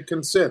have to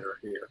consider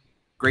here.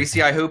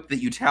 Gracie, I hope that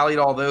you tallied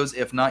all those.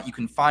 If not, you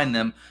can find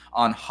them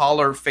on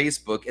Holler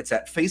Facebook. It's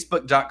at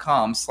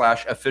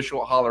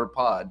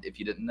facebook.com/officialhollerpod, if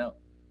you didn't know.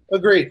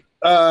 Agreed.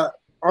 Oh,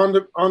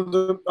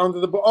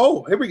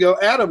 here we go.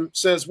 Adam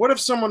says, what if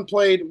someone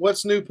played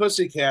What's New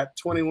Pussycat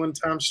 21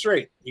 times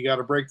straight? You got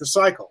to break the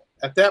cycle.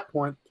 At that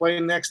point,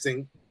 playing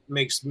nexting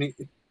makes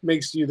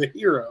you the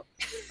hero.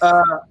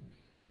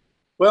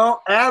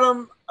 Well,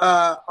 Adam,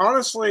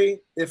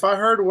 honestly, if I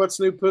heard What's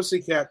New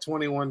Pussycat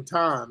 21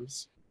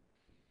 times,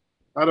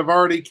 I'd have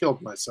already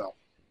killed myself.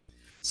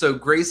 So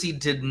Gracie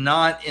did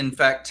not, in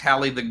fact,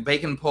 tally the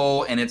bacon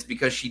poll, and it's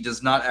because she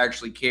does not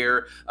actually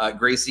care.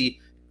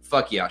 Gracie,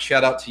 fuck yeah.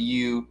 Shout out to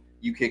you.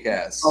 You kick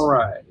ass. All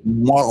right.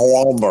 Mark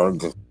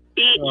Wahlberg.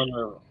 Oh,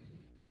 no.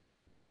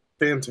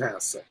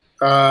 Fantastic.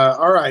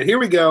 All right, here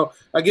we go.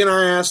 Again,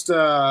 I asked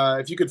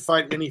if you could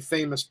fight any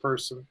famous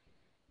person.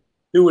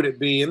 who would it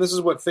be? And this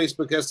is what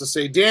Facebook has to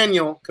say.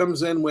 Daniel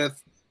comes in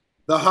with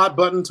the hot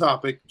button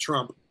topic,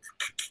 Trump.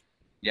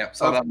 Yep,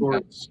 saw that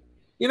one.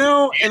 You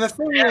know, and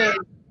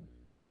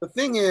the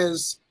thing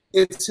is,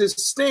 it's his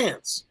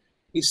stance.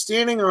 He's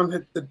standing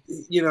on the,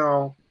 you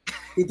know,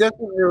 he doesn't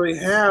really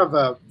have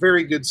a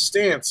very good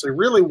stance. So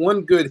really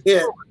one good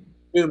hit,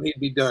 boom, he'd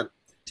be done.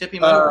 Tip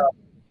him over.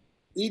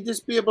 He'd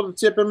just be able to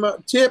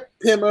tip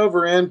him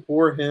over and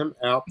pour him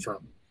out,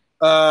 Trump.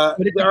 But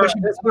if you push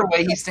him the other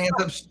way, he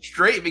stands up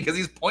straight because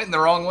he's pointing the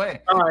wrong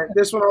way. All right,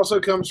 this one also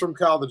comes from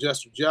Kyle the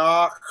Jester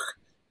Jock.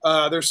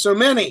 There's so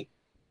many.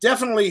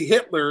 Definitely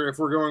Hitler if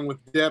we're going with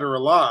dead or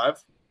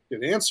alive.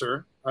 Good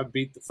answer. I'd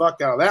beat the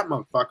fuck out of that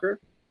motherfucker.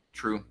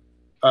 True.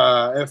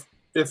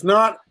 If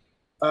not,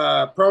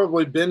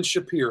 probably Ben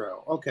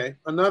Shapiro. Okay,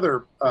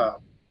 another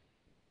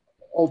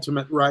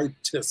ultimate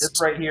rightist.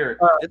 This right here.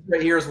 This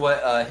right here is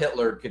what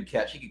Hitler could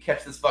catch. He could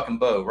catch this fucking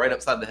bow right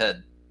upside the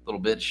head, little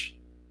bitch.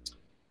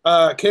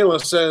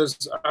 Kayla says,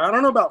 I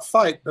don't know about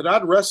fight, but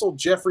I'd wrestle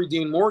Jeffrey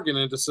Dean Morgan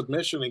into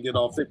submission and get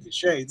all 50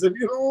 shades. If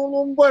you don't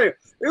want to play it.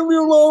 If you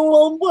don't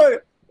want to play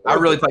it. I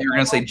really thought you were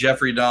going to say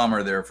Jeffrey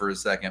Dahmer there for a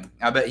second.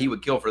 I bet he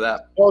would kill for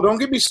that. Oh, don't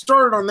get me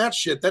started on that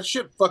shit. That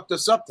shit fucked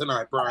us up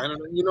tonight, Brian.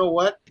 And you know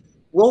what?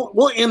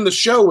 We'll end the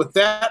show with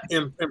that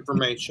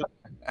information.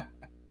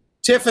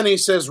 Tiffany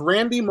says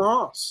Randy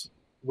Moss,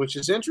 which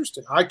is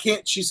interesting.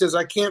 She says,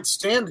 I can't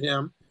stand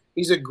him.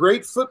 He's a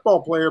great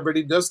football player, but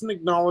he doesn't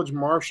acknowledge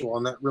Marshall,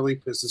 and that really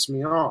pisses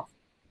me off.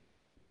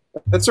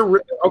 That's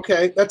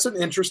an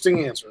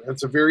interesting answer.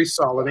 That's a very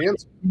solid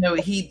answer. No,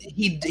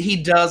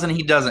 he does and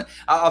he doesn't.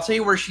 I'll tell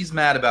you where she's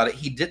mad about it.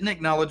 He didn't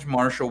acknowledge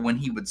Marshall when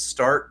he would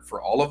start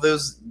for all of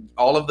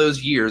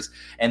those years,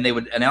 and they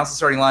would announce the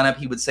starting lineup.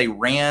 He would say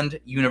Rand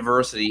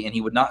University, and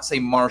he would not say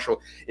Marshall.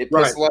 It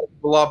pissed a lot of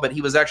people off, but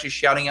he was actually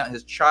shouting out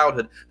his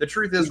childhood. The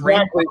truth is,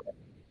 Exactly.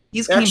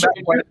 he's came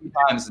back quite a few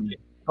times and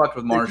fucked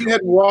with Marshall. If you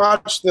had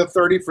watched the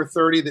 30 for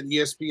 30 that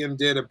ESPN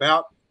did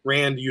about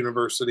Rand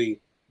University,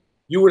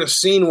 you would have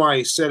seen why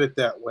he said it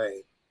that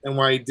way and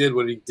why he did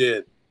what he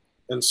did.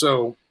 And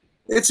so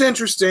it's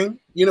interesting.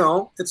 You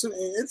know, it's an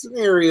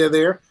area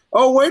there.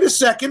 Oh, wait a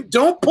second.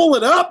 Don't pull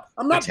it up.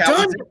 I'm not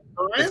done.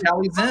 The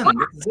tally's in.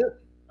 This is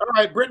it. All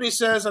right. Brittany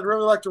says, I'd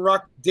really like to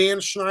rock Dan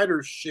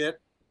Schneider's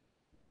shit.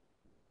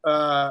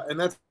 And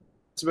that's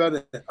about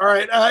it. All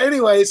right.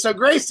 Anyway, so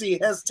Gracie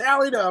has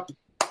tallied up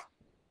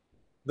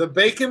the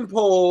bacon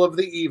poll of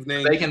the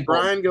evening.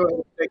 Brian, go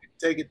ahead and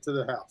take it to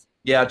the house.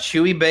 Yeah,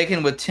 chewy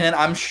bacon with 10.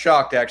 I'm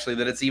shocked, actually,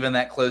 that it's even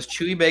that close.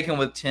 Chewy bacon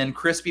with 10,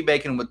 crispy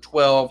bacon with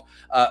 12,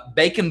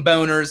 bacon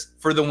boners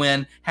for the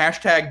win,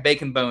 hashtag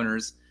bacon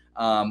boners,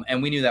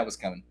 and we knew that was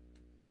coming.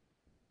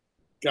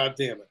 God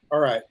damn it. All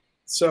right.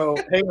 So,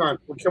 hang on.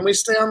 Can we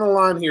stay on the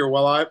line here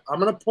while I'm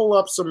going to pull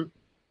up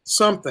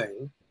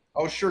something.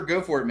 Oh, sure.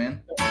 Go for it,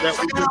 man.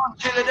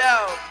 Chill it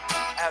out.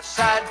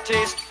 Outside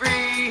taste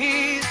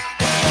freeze.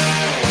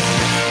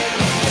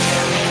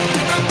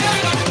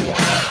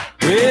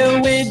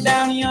 Well, way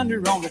down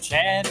yonder on the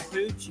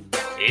Chattahoochee,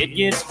 it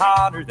gets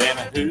hotter than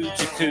a hoochie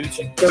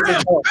coochie.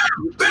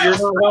 You're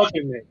not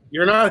helping me.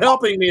 You're not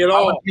helping me at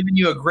all. I was giving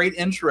you a great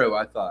intro,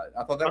 I thought.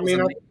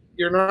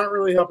 You're not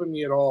really helping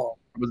me at all.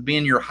 I was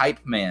being your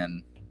hype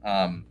man.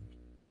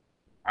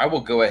 I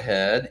will go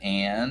ahead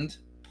and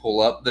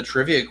pull up the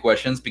trivia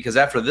questions because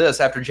after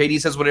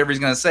JD says whatever he's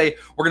going to say,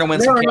 we're going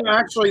to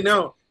win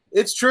No.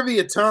 It's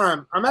trivia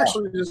time. I'm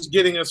actually just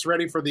getting us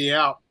ready for the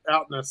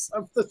outness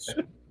of the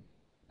show.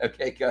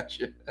 Okay,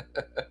 gotcha.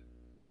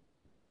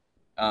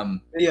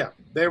 Yeah,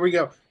 there we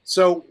go.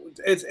 So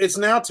it's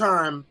now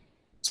time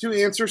to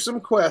answer some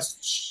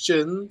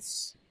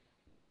questions.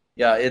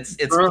 Yeah, it's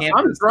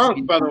I'm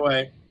drunk, by the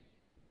way.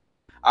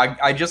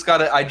 I just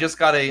got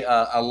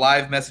a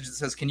live message that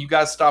says, "Can you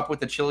guys stop with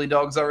the chili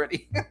dogs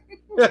already?"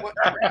 Come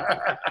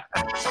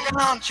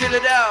on, chill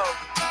it out.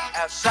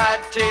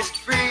 Outside taste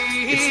freeze.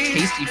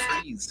 It's Tasty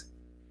Freeze.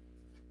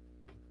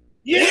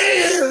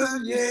 Yeah.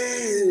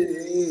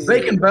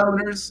 Bacon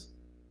boners.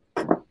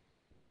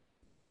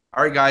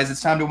 All right, guys,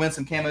 it's time to win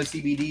some Camo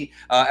CBD.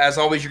 As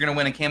always, you're going to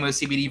win a Camo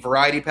CBD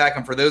variety pack.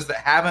 And for those that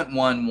haven't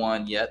won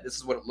one yet, this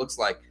is what it looks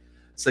like.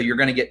 So you're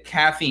going to get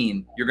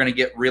caffeine. You're going to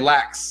get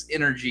relax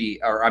energy.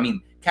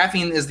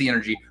 Caffeine is the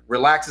energy.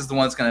 Relax is the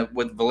one that's going to,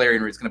 with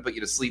valerian root, it's going to put you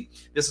to sleep.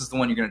 This is the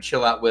one you're going to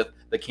chill out with,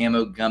 the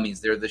Camo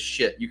gummies. They're the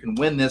shit. You can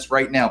win this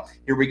right now.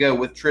 Here we go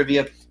with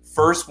trivia.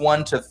 First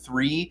 1 to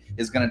 3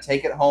 is going to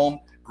take it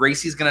home.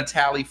 Gracie's going to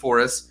tally for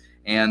us.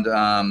 And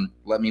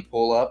let me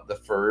pull up the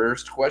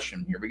first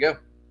question. Here we go.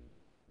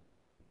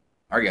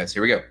 All right, guys,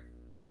 here we go.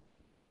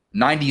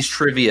 90s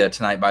trivia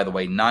tonight, by the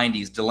way.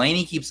 90s.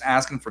 Delaney keeps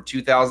asking for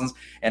 2000s.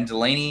 And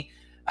Delaney,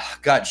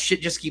 God,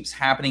 shit just keeps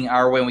happening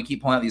our way. And we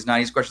keep pulling out these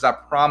 90s questions. I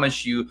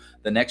promise you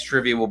the next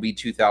trivia will be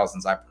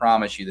 2000s. I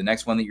promise you. The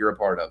next one that you're a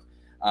part of.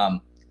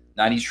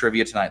 90s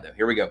trivia tonight, though.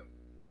 Here we go.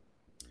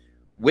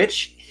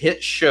 Which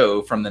hit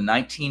show from the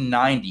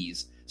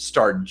 1990s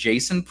starred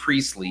Jason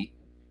Priestley,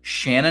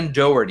 Shannon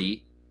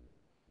Doherty,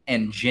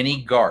 and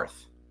Jenny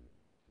Garth?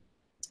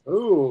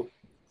 Ooh,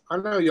 I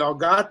know y'all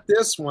got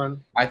this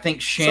one. I think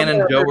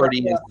Shannon Somewhere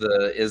Doherty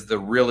is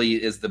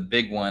the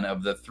big one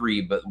of the three.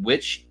 But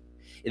which?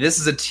 This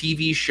is a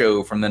TV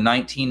show from the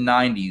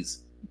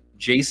 1990s.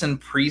 Jason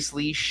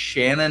Priestley,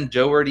 Shannon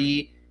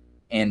Doherty,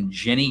 and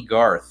Jenny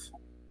Garth.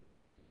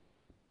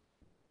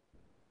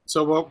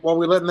 So while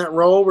we're letting that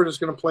roll, we're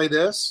just going to play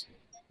this.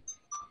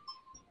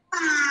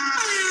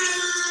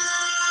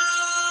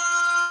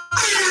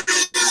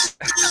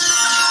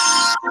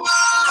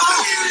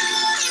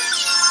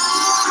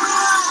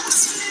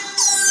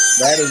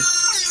 That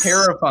is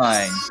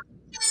terrifying.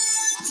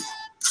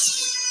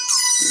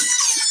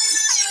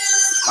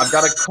 I've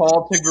got a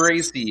call to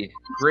Gracie.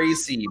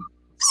 Gracie,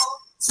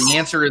 the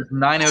answer is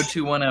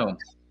 90210.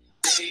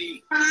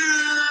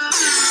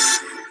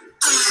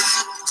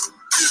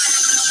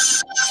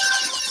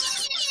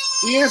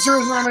 The answer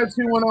is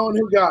 90210, and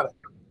who got it?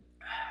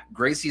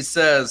 Gracie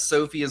says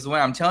Sophie is the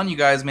winner. I'm telling you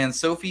guys, man,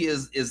 Sophie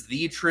is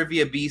the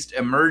trivia beast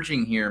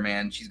emerging here,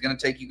 man. She's going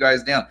to take you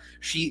guys down.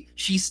 She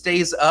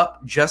stays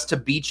up just to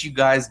beat you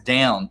guys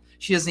down.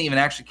 She doesn't even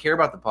actually care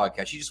about the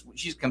podcast. She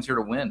just comes here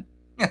to win.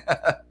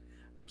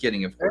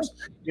 Kidding, of course.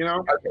 You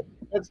know,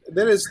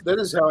 that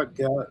is how it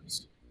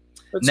goes.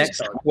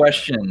 Next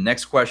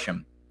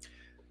question.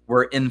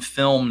 We're in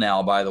film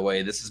now, by the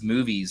way. This is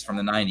movies from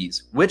the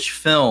 90s. Which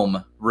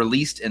film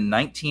released in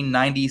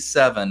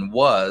 1997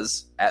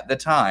 was, at the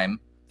time,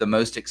 the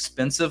most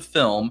expensive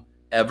film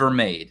ever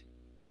made?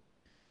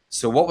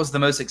 So what was the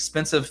most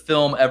expensive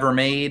film ever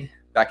made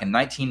back in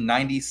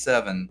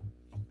 1997?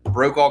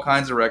 Broke all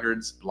kinds of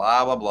records,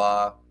 blah, blah,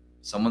 blah.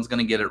 Someone's going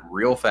to get it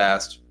real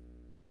fast.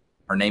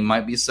 Her name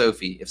might be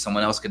Sophie. If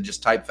someone else could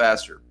just type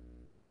faster.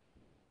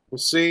 We'll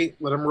see.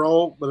 Let them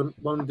roll. Let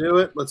them do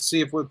it. Let's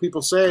see what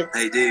people say.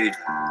 Hey, dude.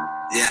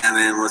 Yeah,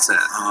 man. What's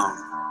that?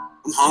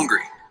 I'm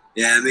hungry.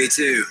 Yeah, me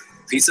too.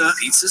 Pizza?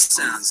 Pizza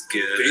sounds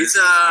good. Pizza.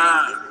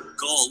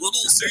 Call Little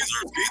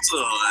Caesar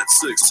Pizza at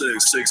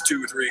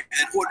 66623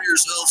 and order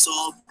yourself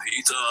some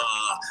pizza.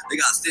 They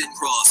got thin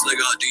crust. They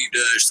got deep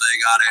dish. They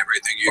got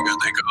everything you can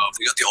think of.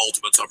 They got the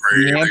ultimate The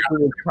supreme. answer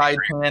is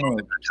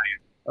Titanic.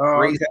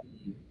 Gracie,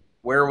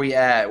 where are we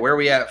at? Where are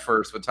we at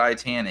first with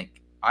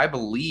Titanic? I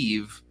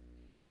believe,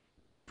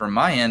 from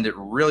my end, it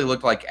really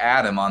looked like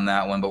Adam on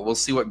that one, but we'll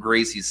see what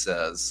Gracie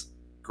says.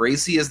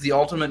 Gracie is the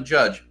ultimate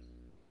judge.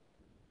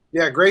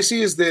 Yeah,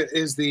 Gracie is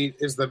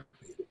the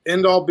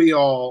end all be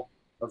all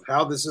of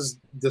how this is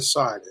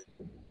decided.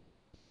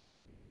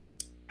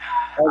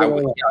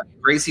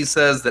 Gracie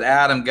says that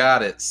Adam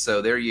got it,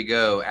 so there you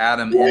go.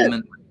 Adam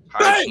Inman,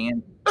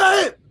 Titanic.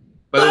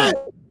 Boom.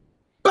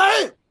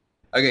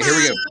 Okay, here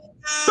we go.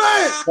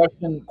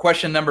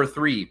 Question number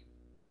 3.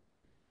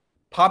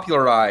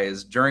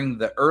 Popularized during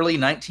the early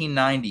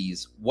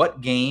 1990s,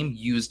 what game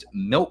used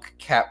milk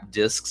cap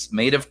discs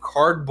made of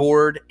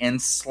cardboard and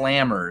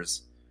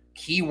slammers?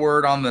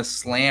 Keyword on the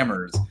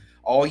slammers.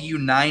 All you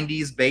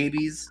 90s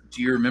babies,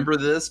 do you remember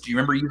this? Do you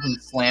remember using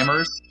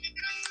slammers?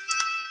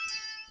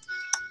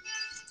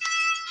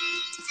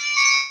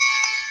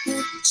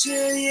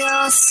 Picture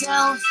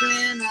yourself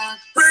in a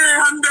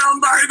band down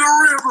by the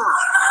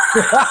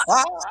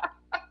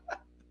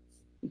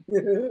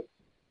river.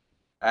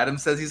 Adam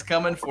says he's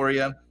coming for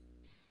you.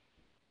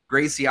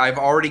 Gracie, I've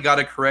already got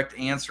a correct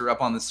answer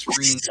up on the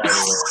screen, by the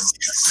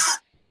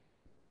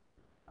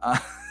way.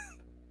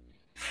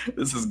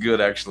 This is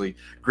good, actually.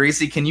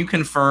 Gracie, can you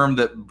confirm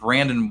that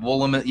Brandon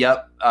Woolham?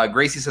 Yep.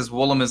 Gracie says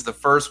Woolham is the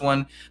first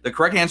one. The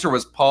correct answer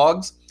was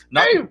Pogs.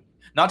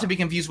 Not to be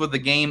confused with the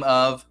game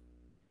of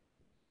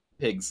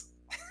pigs.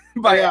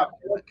 Yeah,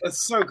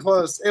 it's so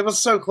close. It was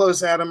so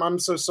close, Adam. I'm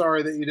so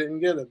sorry that you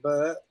didn't get it,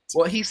 but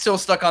well, he's still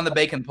stuck on the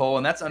bacon pole,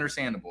 and that's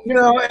understandable. You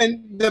know,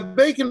 and the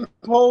bacon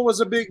pole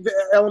was a big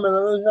element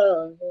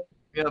of it.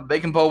 Yeah,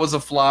 bacon pole was a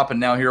flop, and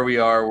now here we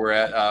are. We're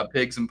at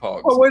pigs and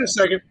Pogs. Oh, wait a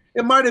second.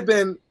 It might have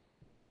been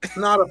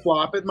not a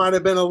flop. It might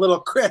have been a little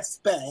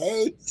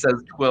crispy. Says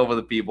 12 of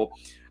the people.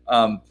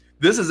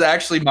 This is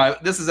actually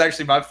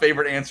my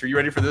favorite answer. You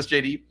ready for this,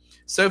 JD?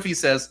 Sophie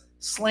says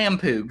slam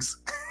poogs.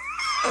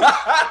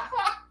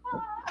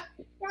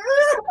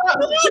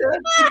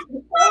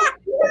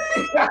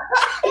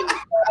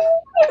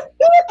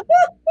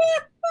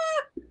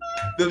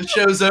 The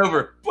show's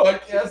over.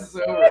 Podcast is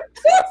over.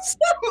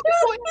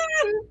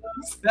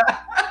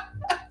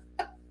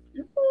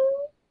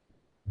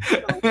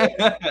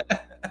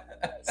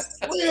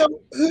 Slam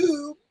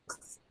poogs.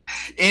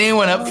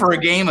 Anyone up for a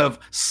game of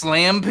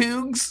slam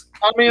poogs?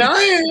 I mean,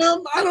 I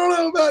am. I don't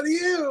know about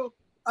you.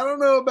 I don't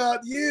know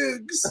about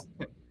Yugs.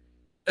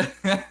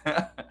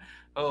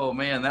 Oh,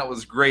 man, that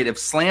was great. If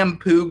Slam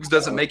Poogs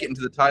doesn't make it into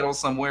the title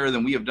somewhere,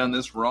 then we have done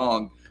this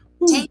wrong.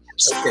 Okay.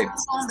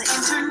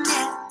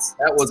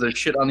 That was a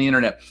shit on the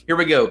internet. Here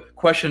we go.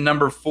 Question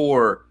number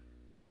 4.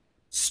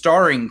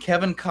 Starring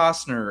Kevin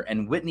Costner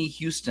and Whitney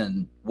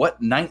Houston, what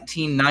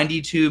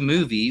 1992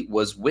 movie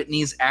was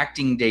Whitney's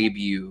acting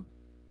debut?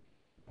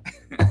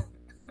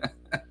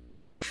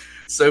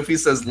 Sophie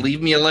says,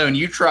 leave me alone.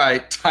 You try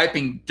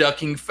typing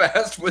ducking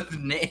fast with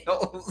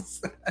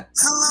nails.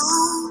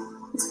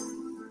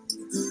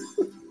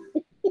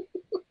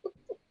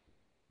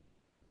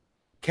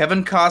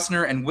 Kevin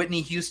Costner and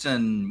Whitney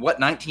Houston. What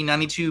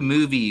 1992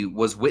 movie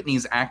was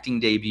Whitney's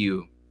acting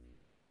debut?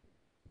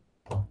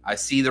 I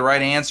see the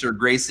right answer,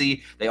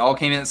 Gracie. They all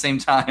came in at the same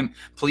time.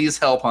 Please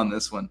help on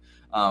this one.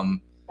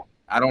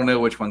 I don't know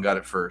which one got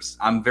it first.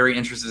 I'm very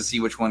interested to see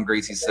which one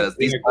Gracie says.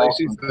 Yeah,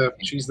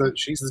 she's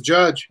the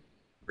judge.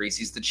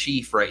 Gracie's the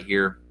chief right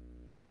here.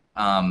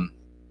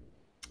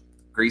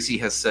 Gracie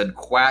has said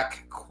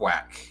quack,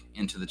 quack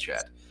into the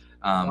chat.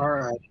 All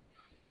right.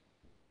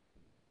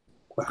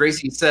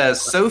 Gracie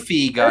says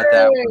Sophie got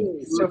that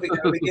one. Sophie got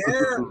it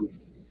again.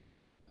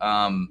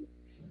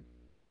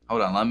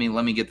 Hold on, let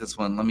me get this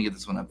one. Let me get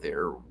this one up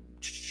there.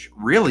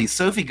 Really,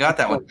 Sophie got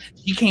that one.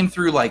 She came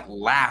through like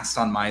last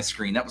on my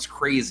screen. That was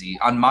crazy.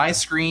 On my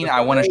screen,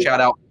 I want to shout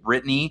out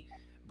Brittany.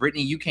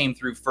 Brittany, you came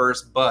through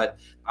first, but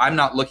I'm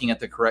not looking at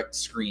the correct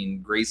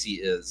screen. Gracie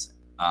is.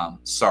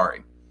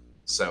 Sorry.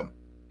 So,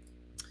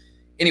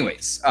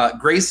 anyways,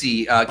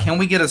 Gracie, can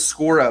we get a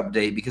score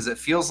update? Because it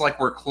feels like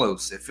we're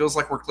close. It feels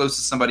like we're close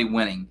to somebody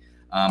winning.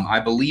 I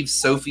believe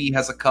Sophie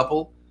has a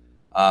couple.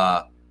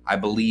 I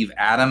believe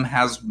Adam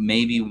has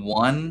maybe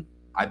one.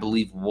 I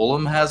believe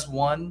Woolham has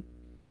one.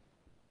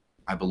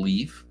 I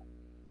believe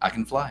I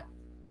can fly.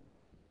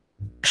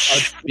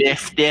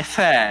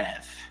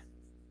 55.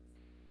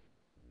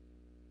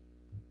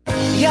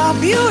 You're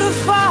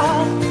beautiful.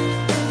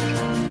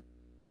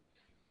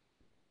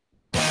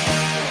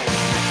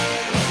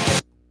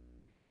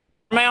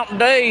 Mountain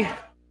Dew.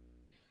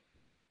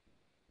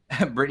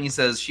 Brittany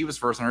says she was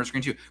first on her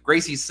screen too.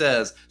 Gracie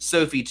says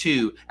Sophie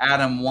 2,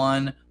 Adam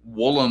 1,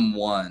 Woolham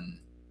 1.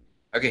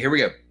 Okay, here we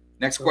go.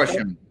 Next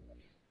question.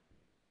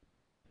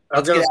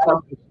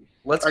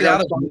 Let's get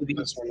out of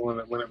movies.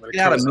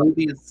 Get out of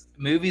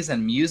movies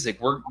and music.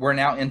 We're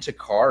now into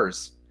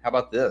cars. How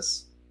about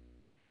this?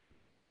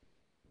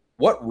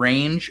 What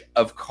range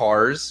of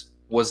cars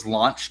was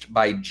launched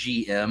by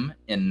GM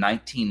in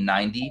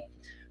 1990?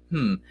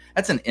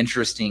 That's an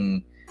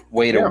interesting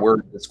way to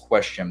word this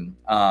question.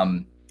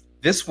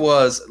 This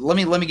was let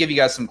me give you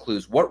guys some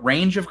clues. What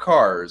range of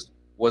cars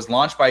was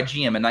launched by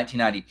GM in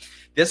 1990?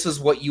 This is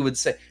what you would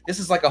say. This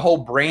is like a whole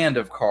brand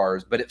of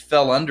cars, but it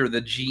fell under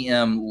the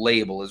GM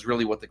label is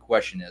really what the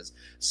question is.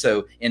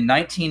 So in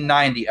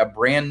 1990, a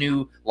brand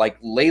new like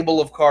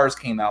label of cars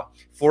came out.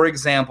 For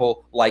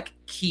example, like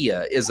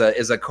Kia is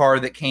a car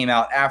that came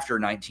out after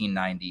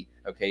 1990.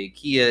 Okay,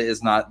 Kia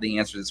is not the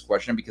answer to this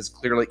question because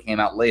clearly it came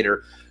out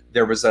later.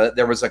 There was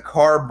a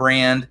car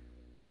brand.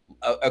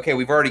 Okay,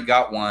 we've already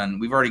got one.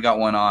 We've already got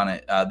one on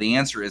it. The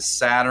answer is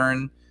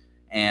Saturn,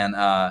 and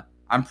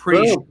I'm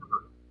pretty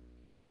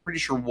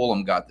sure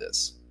Woolham got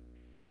this.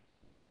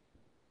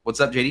 What's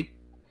up, JD?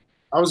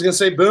 I was gonna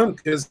say boom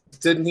because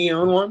didn't he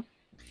own one?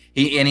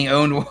 He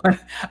owned one.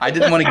 I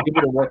didn't want to give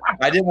it away.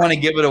 I didn't want to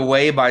give it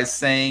away by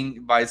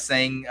saying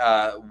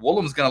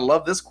Woolham's gonna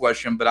love this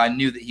question, but I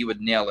knew that he would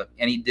nail it,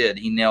 and he did.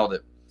 He nailed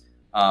it.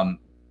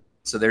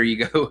 So there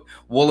you go.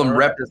 Woolham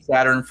repped a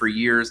Saturn for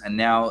years, and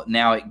now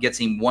it gets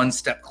him one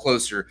step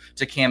closer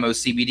to Camo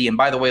CBD. And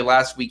by the way,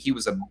 last week he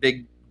was a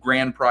big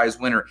grand prize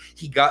winner.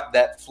 He got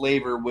that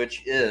flavor,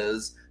 which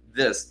is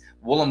this.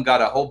 Woolham got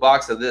a whole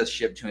box of this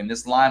shipped to him.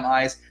 This lime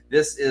ice,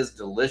 this is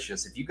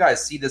delicious. If you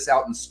guys see this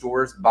out in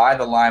stores, buy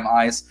the lime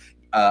ice.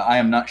 I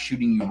am not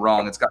shooting you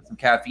wrong. It's got some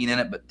caffeine in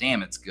it, but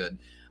damn, it's good.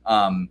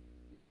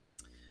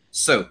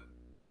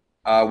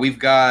 We've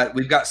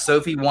got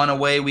Sophie one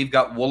away. We've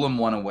got Woolham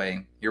one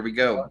away. Here we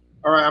go.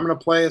 All right, I'm going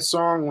to play a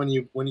song when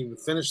you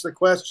finish the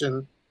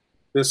question.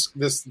 This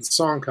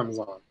song comes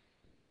on.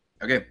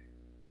 Okay.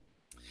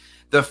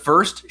 The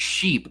first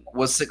sheep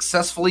was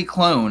successfully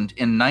cloned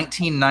in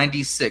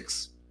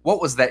 1996. What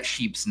was that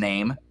sheep's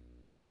name?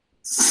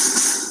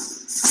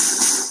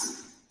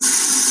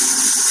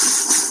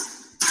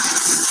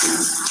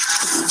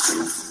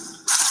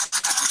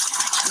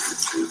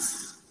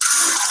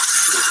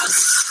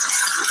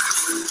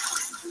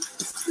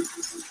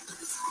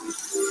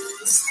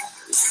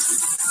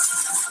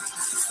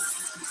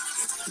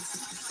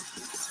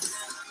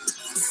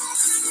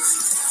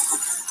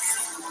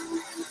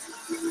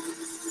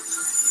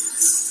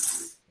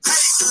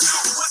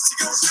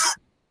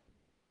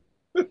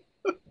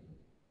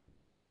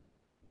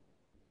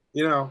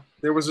 You know,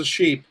 there was a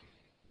sheep.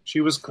 She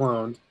was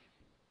cloned.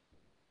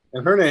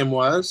 And her name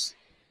was?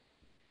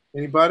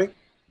 Anybody?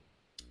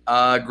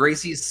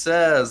 Gracie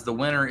says the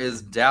winner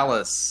is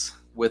Dallas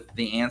with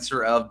the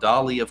answer of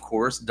Dolly, of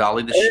course.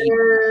 Dolly the sheep.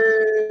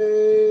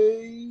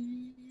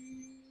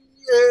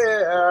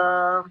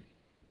 Yeah.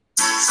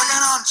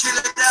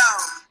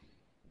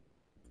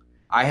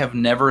 I have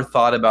never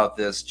thought about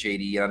this,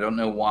 JD. I don't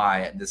know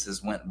why.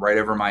 This went right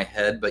over my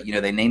head. But,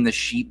 they named the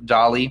sheep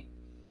Dolly.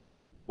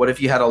 What if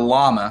you had a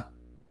llama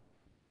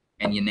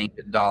and you named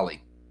it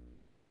Dolly?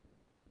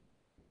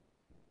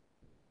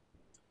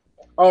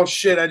 Oh,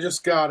 shit, I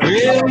just got it.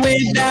 Well,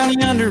 way down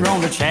yonder on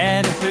the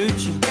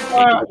Chattahoochee.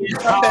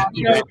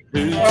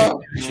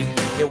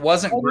 It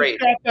wasn't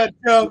great. Got that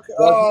joke.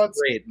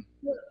 Great.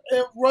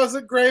 It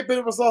wasn't great, but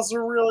it was also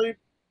really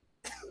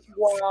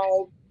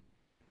wild.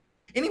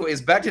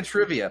 Anyways, back to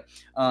trivia.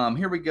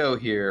 Here we go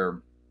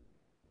here.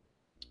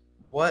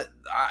 What?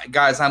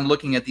 Guys, I'm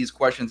looking at these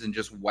questions and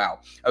just wow.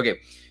 Okay,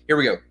 here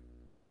we go.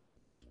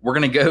 We're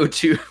going to go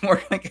to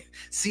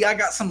 – see, I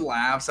got some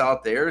laughs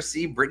out there.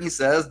 See, Brittany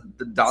says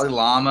the Dalai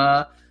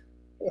Lama.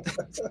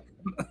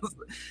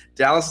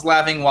 Dallas is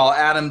laughing while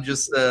Adam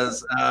just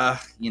says,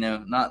 not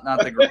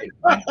the great.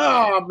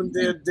 Oh, I'm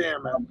dead,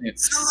 damn it.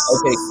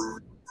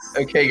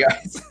 Okay,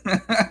 guys.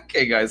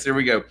 Okay, guys, here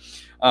we go.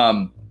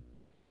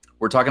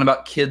 We're talking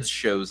about kids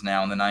shows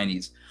now in the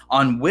 90s.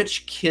 On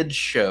which kids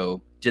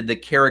show did the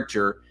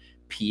character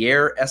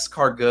Pierre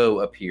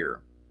Escargot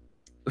appear?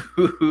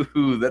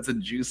 Ooh, that's a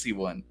juicy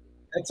one.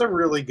 That's a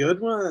really good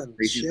one.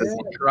 Says,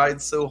 I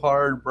tried so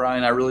hard,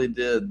 Brian. I really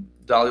did.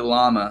 Dalai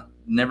Lama.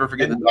 Never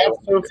forget the Dalai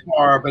Lama. So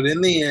far, but in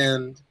the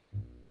end.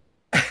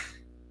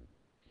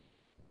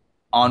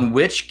 On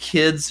which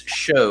kids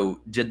show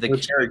did the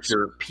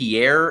character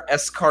Pierre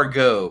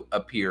Escargot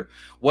appear?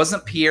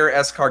 Wasn't Pierre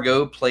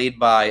Escargot played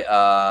by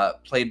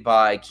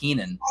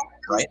Kenan,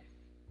 right?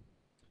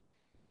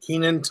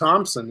 Kenan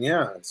Thompson,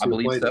 yeah. I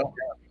believe so.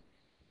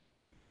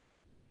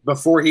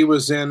 Before he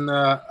was in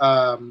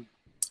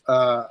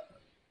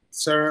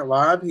Saturday Night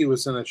Live, he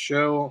was in a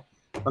show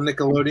on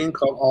Nickelodeon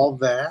called All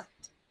That.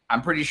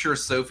 I'm pretty sure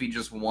Sophie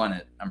just won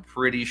it. I'm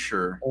pretty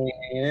sure.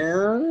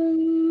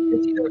 And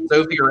it's either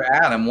Sophie or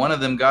Adam. One of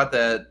them got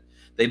that.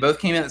 They both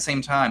came in at the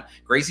same time.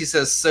 Gracie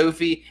says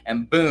Sophie,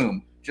 and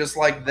boom, just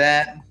like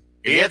that.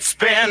 It's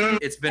been 1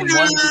 week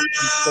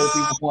since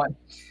Sophie won.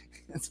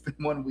 It's been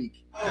 1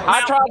 week.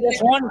 I tried this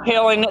one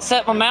killing that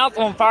set my mouth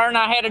on fire, and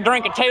I had to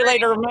drink a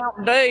 2-liter of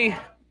Mountain Dew.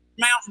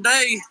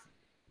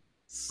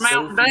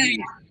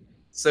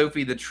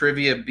 Sophie, the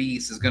trivia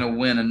beast, is going to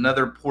win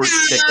another porch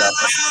pickup.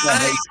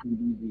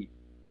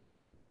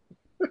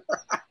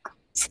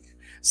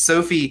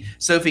 Sophie,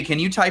 can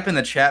you type in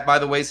the chat, by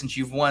the way, since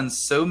you've won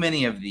so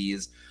many of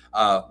these,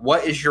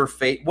 what is your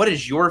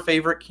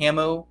favorite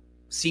camo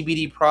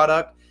CBD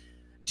product?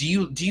 Do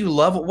you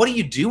love it? What do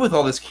you do with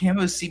all this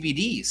camo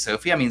CBD,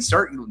 Sophie? I mean,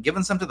 start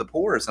giving some to the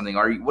poor or something.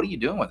 What are you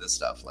doing with this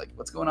stuff? Like,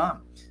 what's going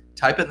on?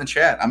 Type it in the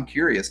chat. I'm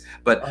curious.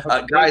 But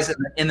guys,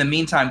 in the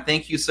meantime,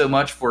 thank you so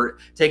much for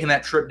taking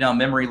that trip down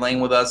memory lane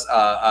with us,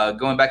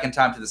 going back in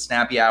time to the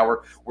Snappy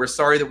Hour. We're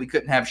sorry that we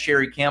couldn't have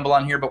Sherry Campbell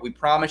on here, but we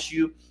promise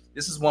you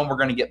this is one we're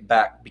going to get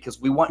back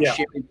because we want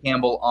Sherry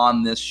Campbell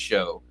on this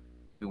show.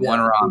 We want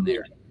her on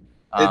there.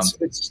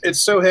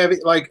 It's so heavy.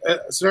 Like,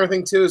 it's another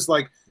thing too is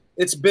like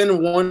it's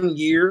been 1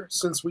 year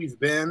since we've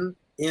been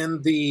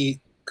in the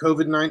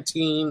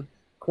COVID-19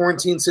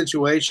 quarantine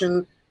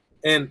situation.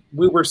 And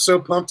we were so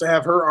pumped to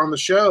have her on the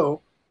show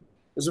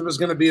because it was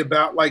going to be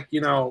about like,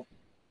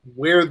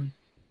 where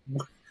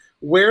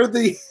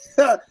the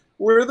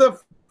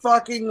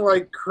fucking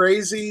like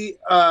crazy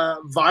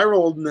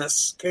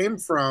viralness came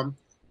from,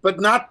 but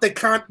not that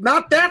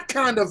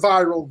kind of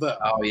viral though.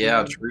 Oh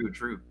yeah,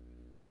 true.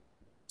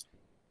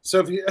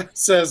 Sophie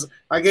says,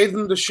 I gave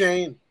them to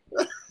Shane.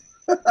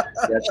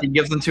 Yeah, she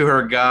gives them to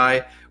her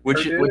guy,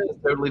 which is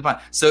totally fine.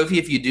 Sophie,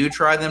 if you do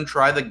try them,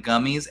 try the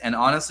gummies. And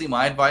honestly,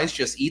 my advice,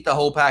 just eat the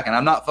whole pack. And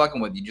I'm not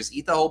fucking with you. Just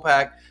eat the whole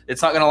pack.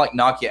 It's not going to like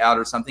knock you out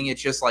or something.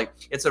 It's just like,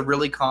 it's a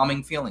really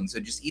calming feeling. So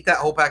just eat that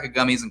whole pack of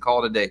gummies and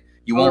call it a day.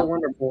 You won't.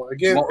 Wonderful.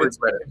 Again, it's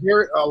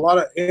a lot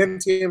of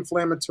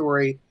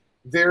anti-inflammatory,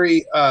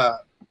 very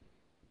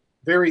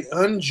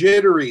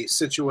unjittery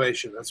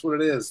situation. That's what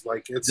it is.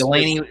 Like it's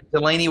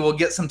Delaney, we'll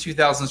get some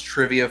 2000s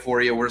trivia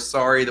for you. We're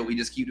sorry that we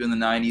just keep doing the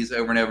 90s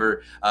over and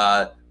over.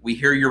 We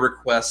hear your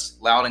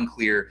requests loud and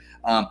clear.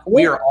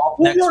 We are off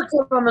next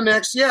week. On the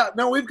next. Yeah,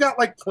 no, we've got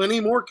like plenty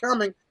more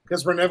coming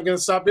because we're never going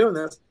to stop doing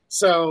this.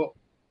 So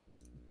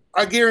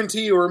I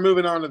guarantee you we're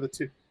moving on to the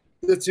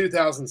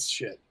 2000s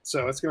shit.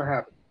 So it's going to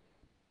happen.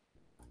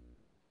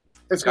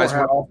 Guys,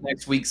 we're off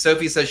next week.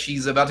 Sophie says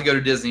she's about to go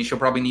to Disney. She'll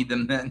probably need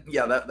them then.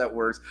 Yeah, that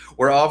works.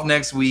 We're off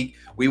next week.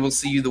 We will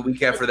see you the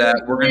week after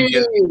that. We're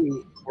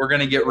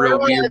gonna get real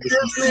weird.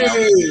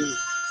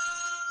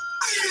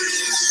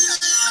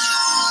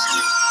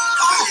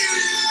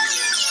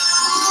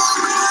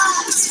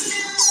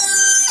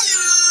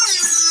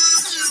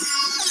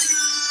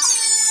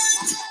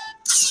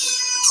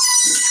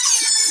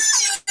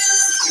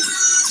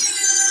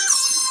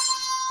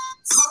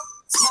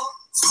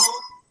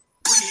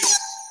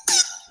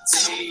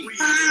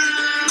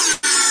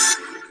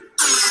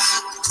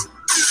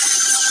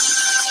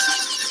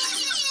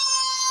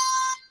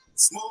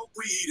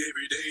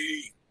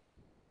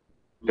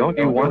 Don't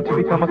you want to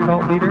become a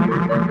cult leader?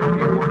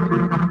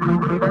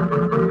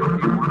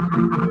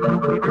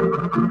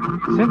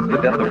 Since the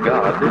death of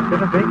God, there's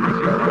been a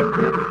vacancy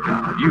requested.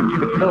 You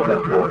could fill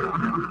that void.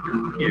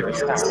 Here is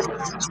how.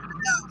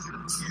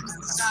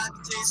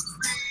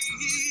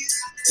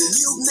 The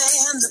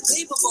milkman, the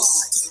paperboy,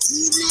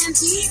 evening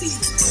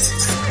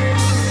TV.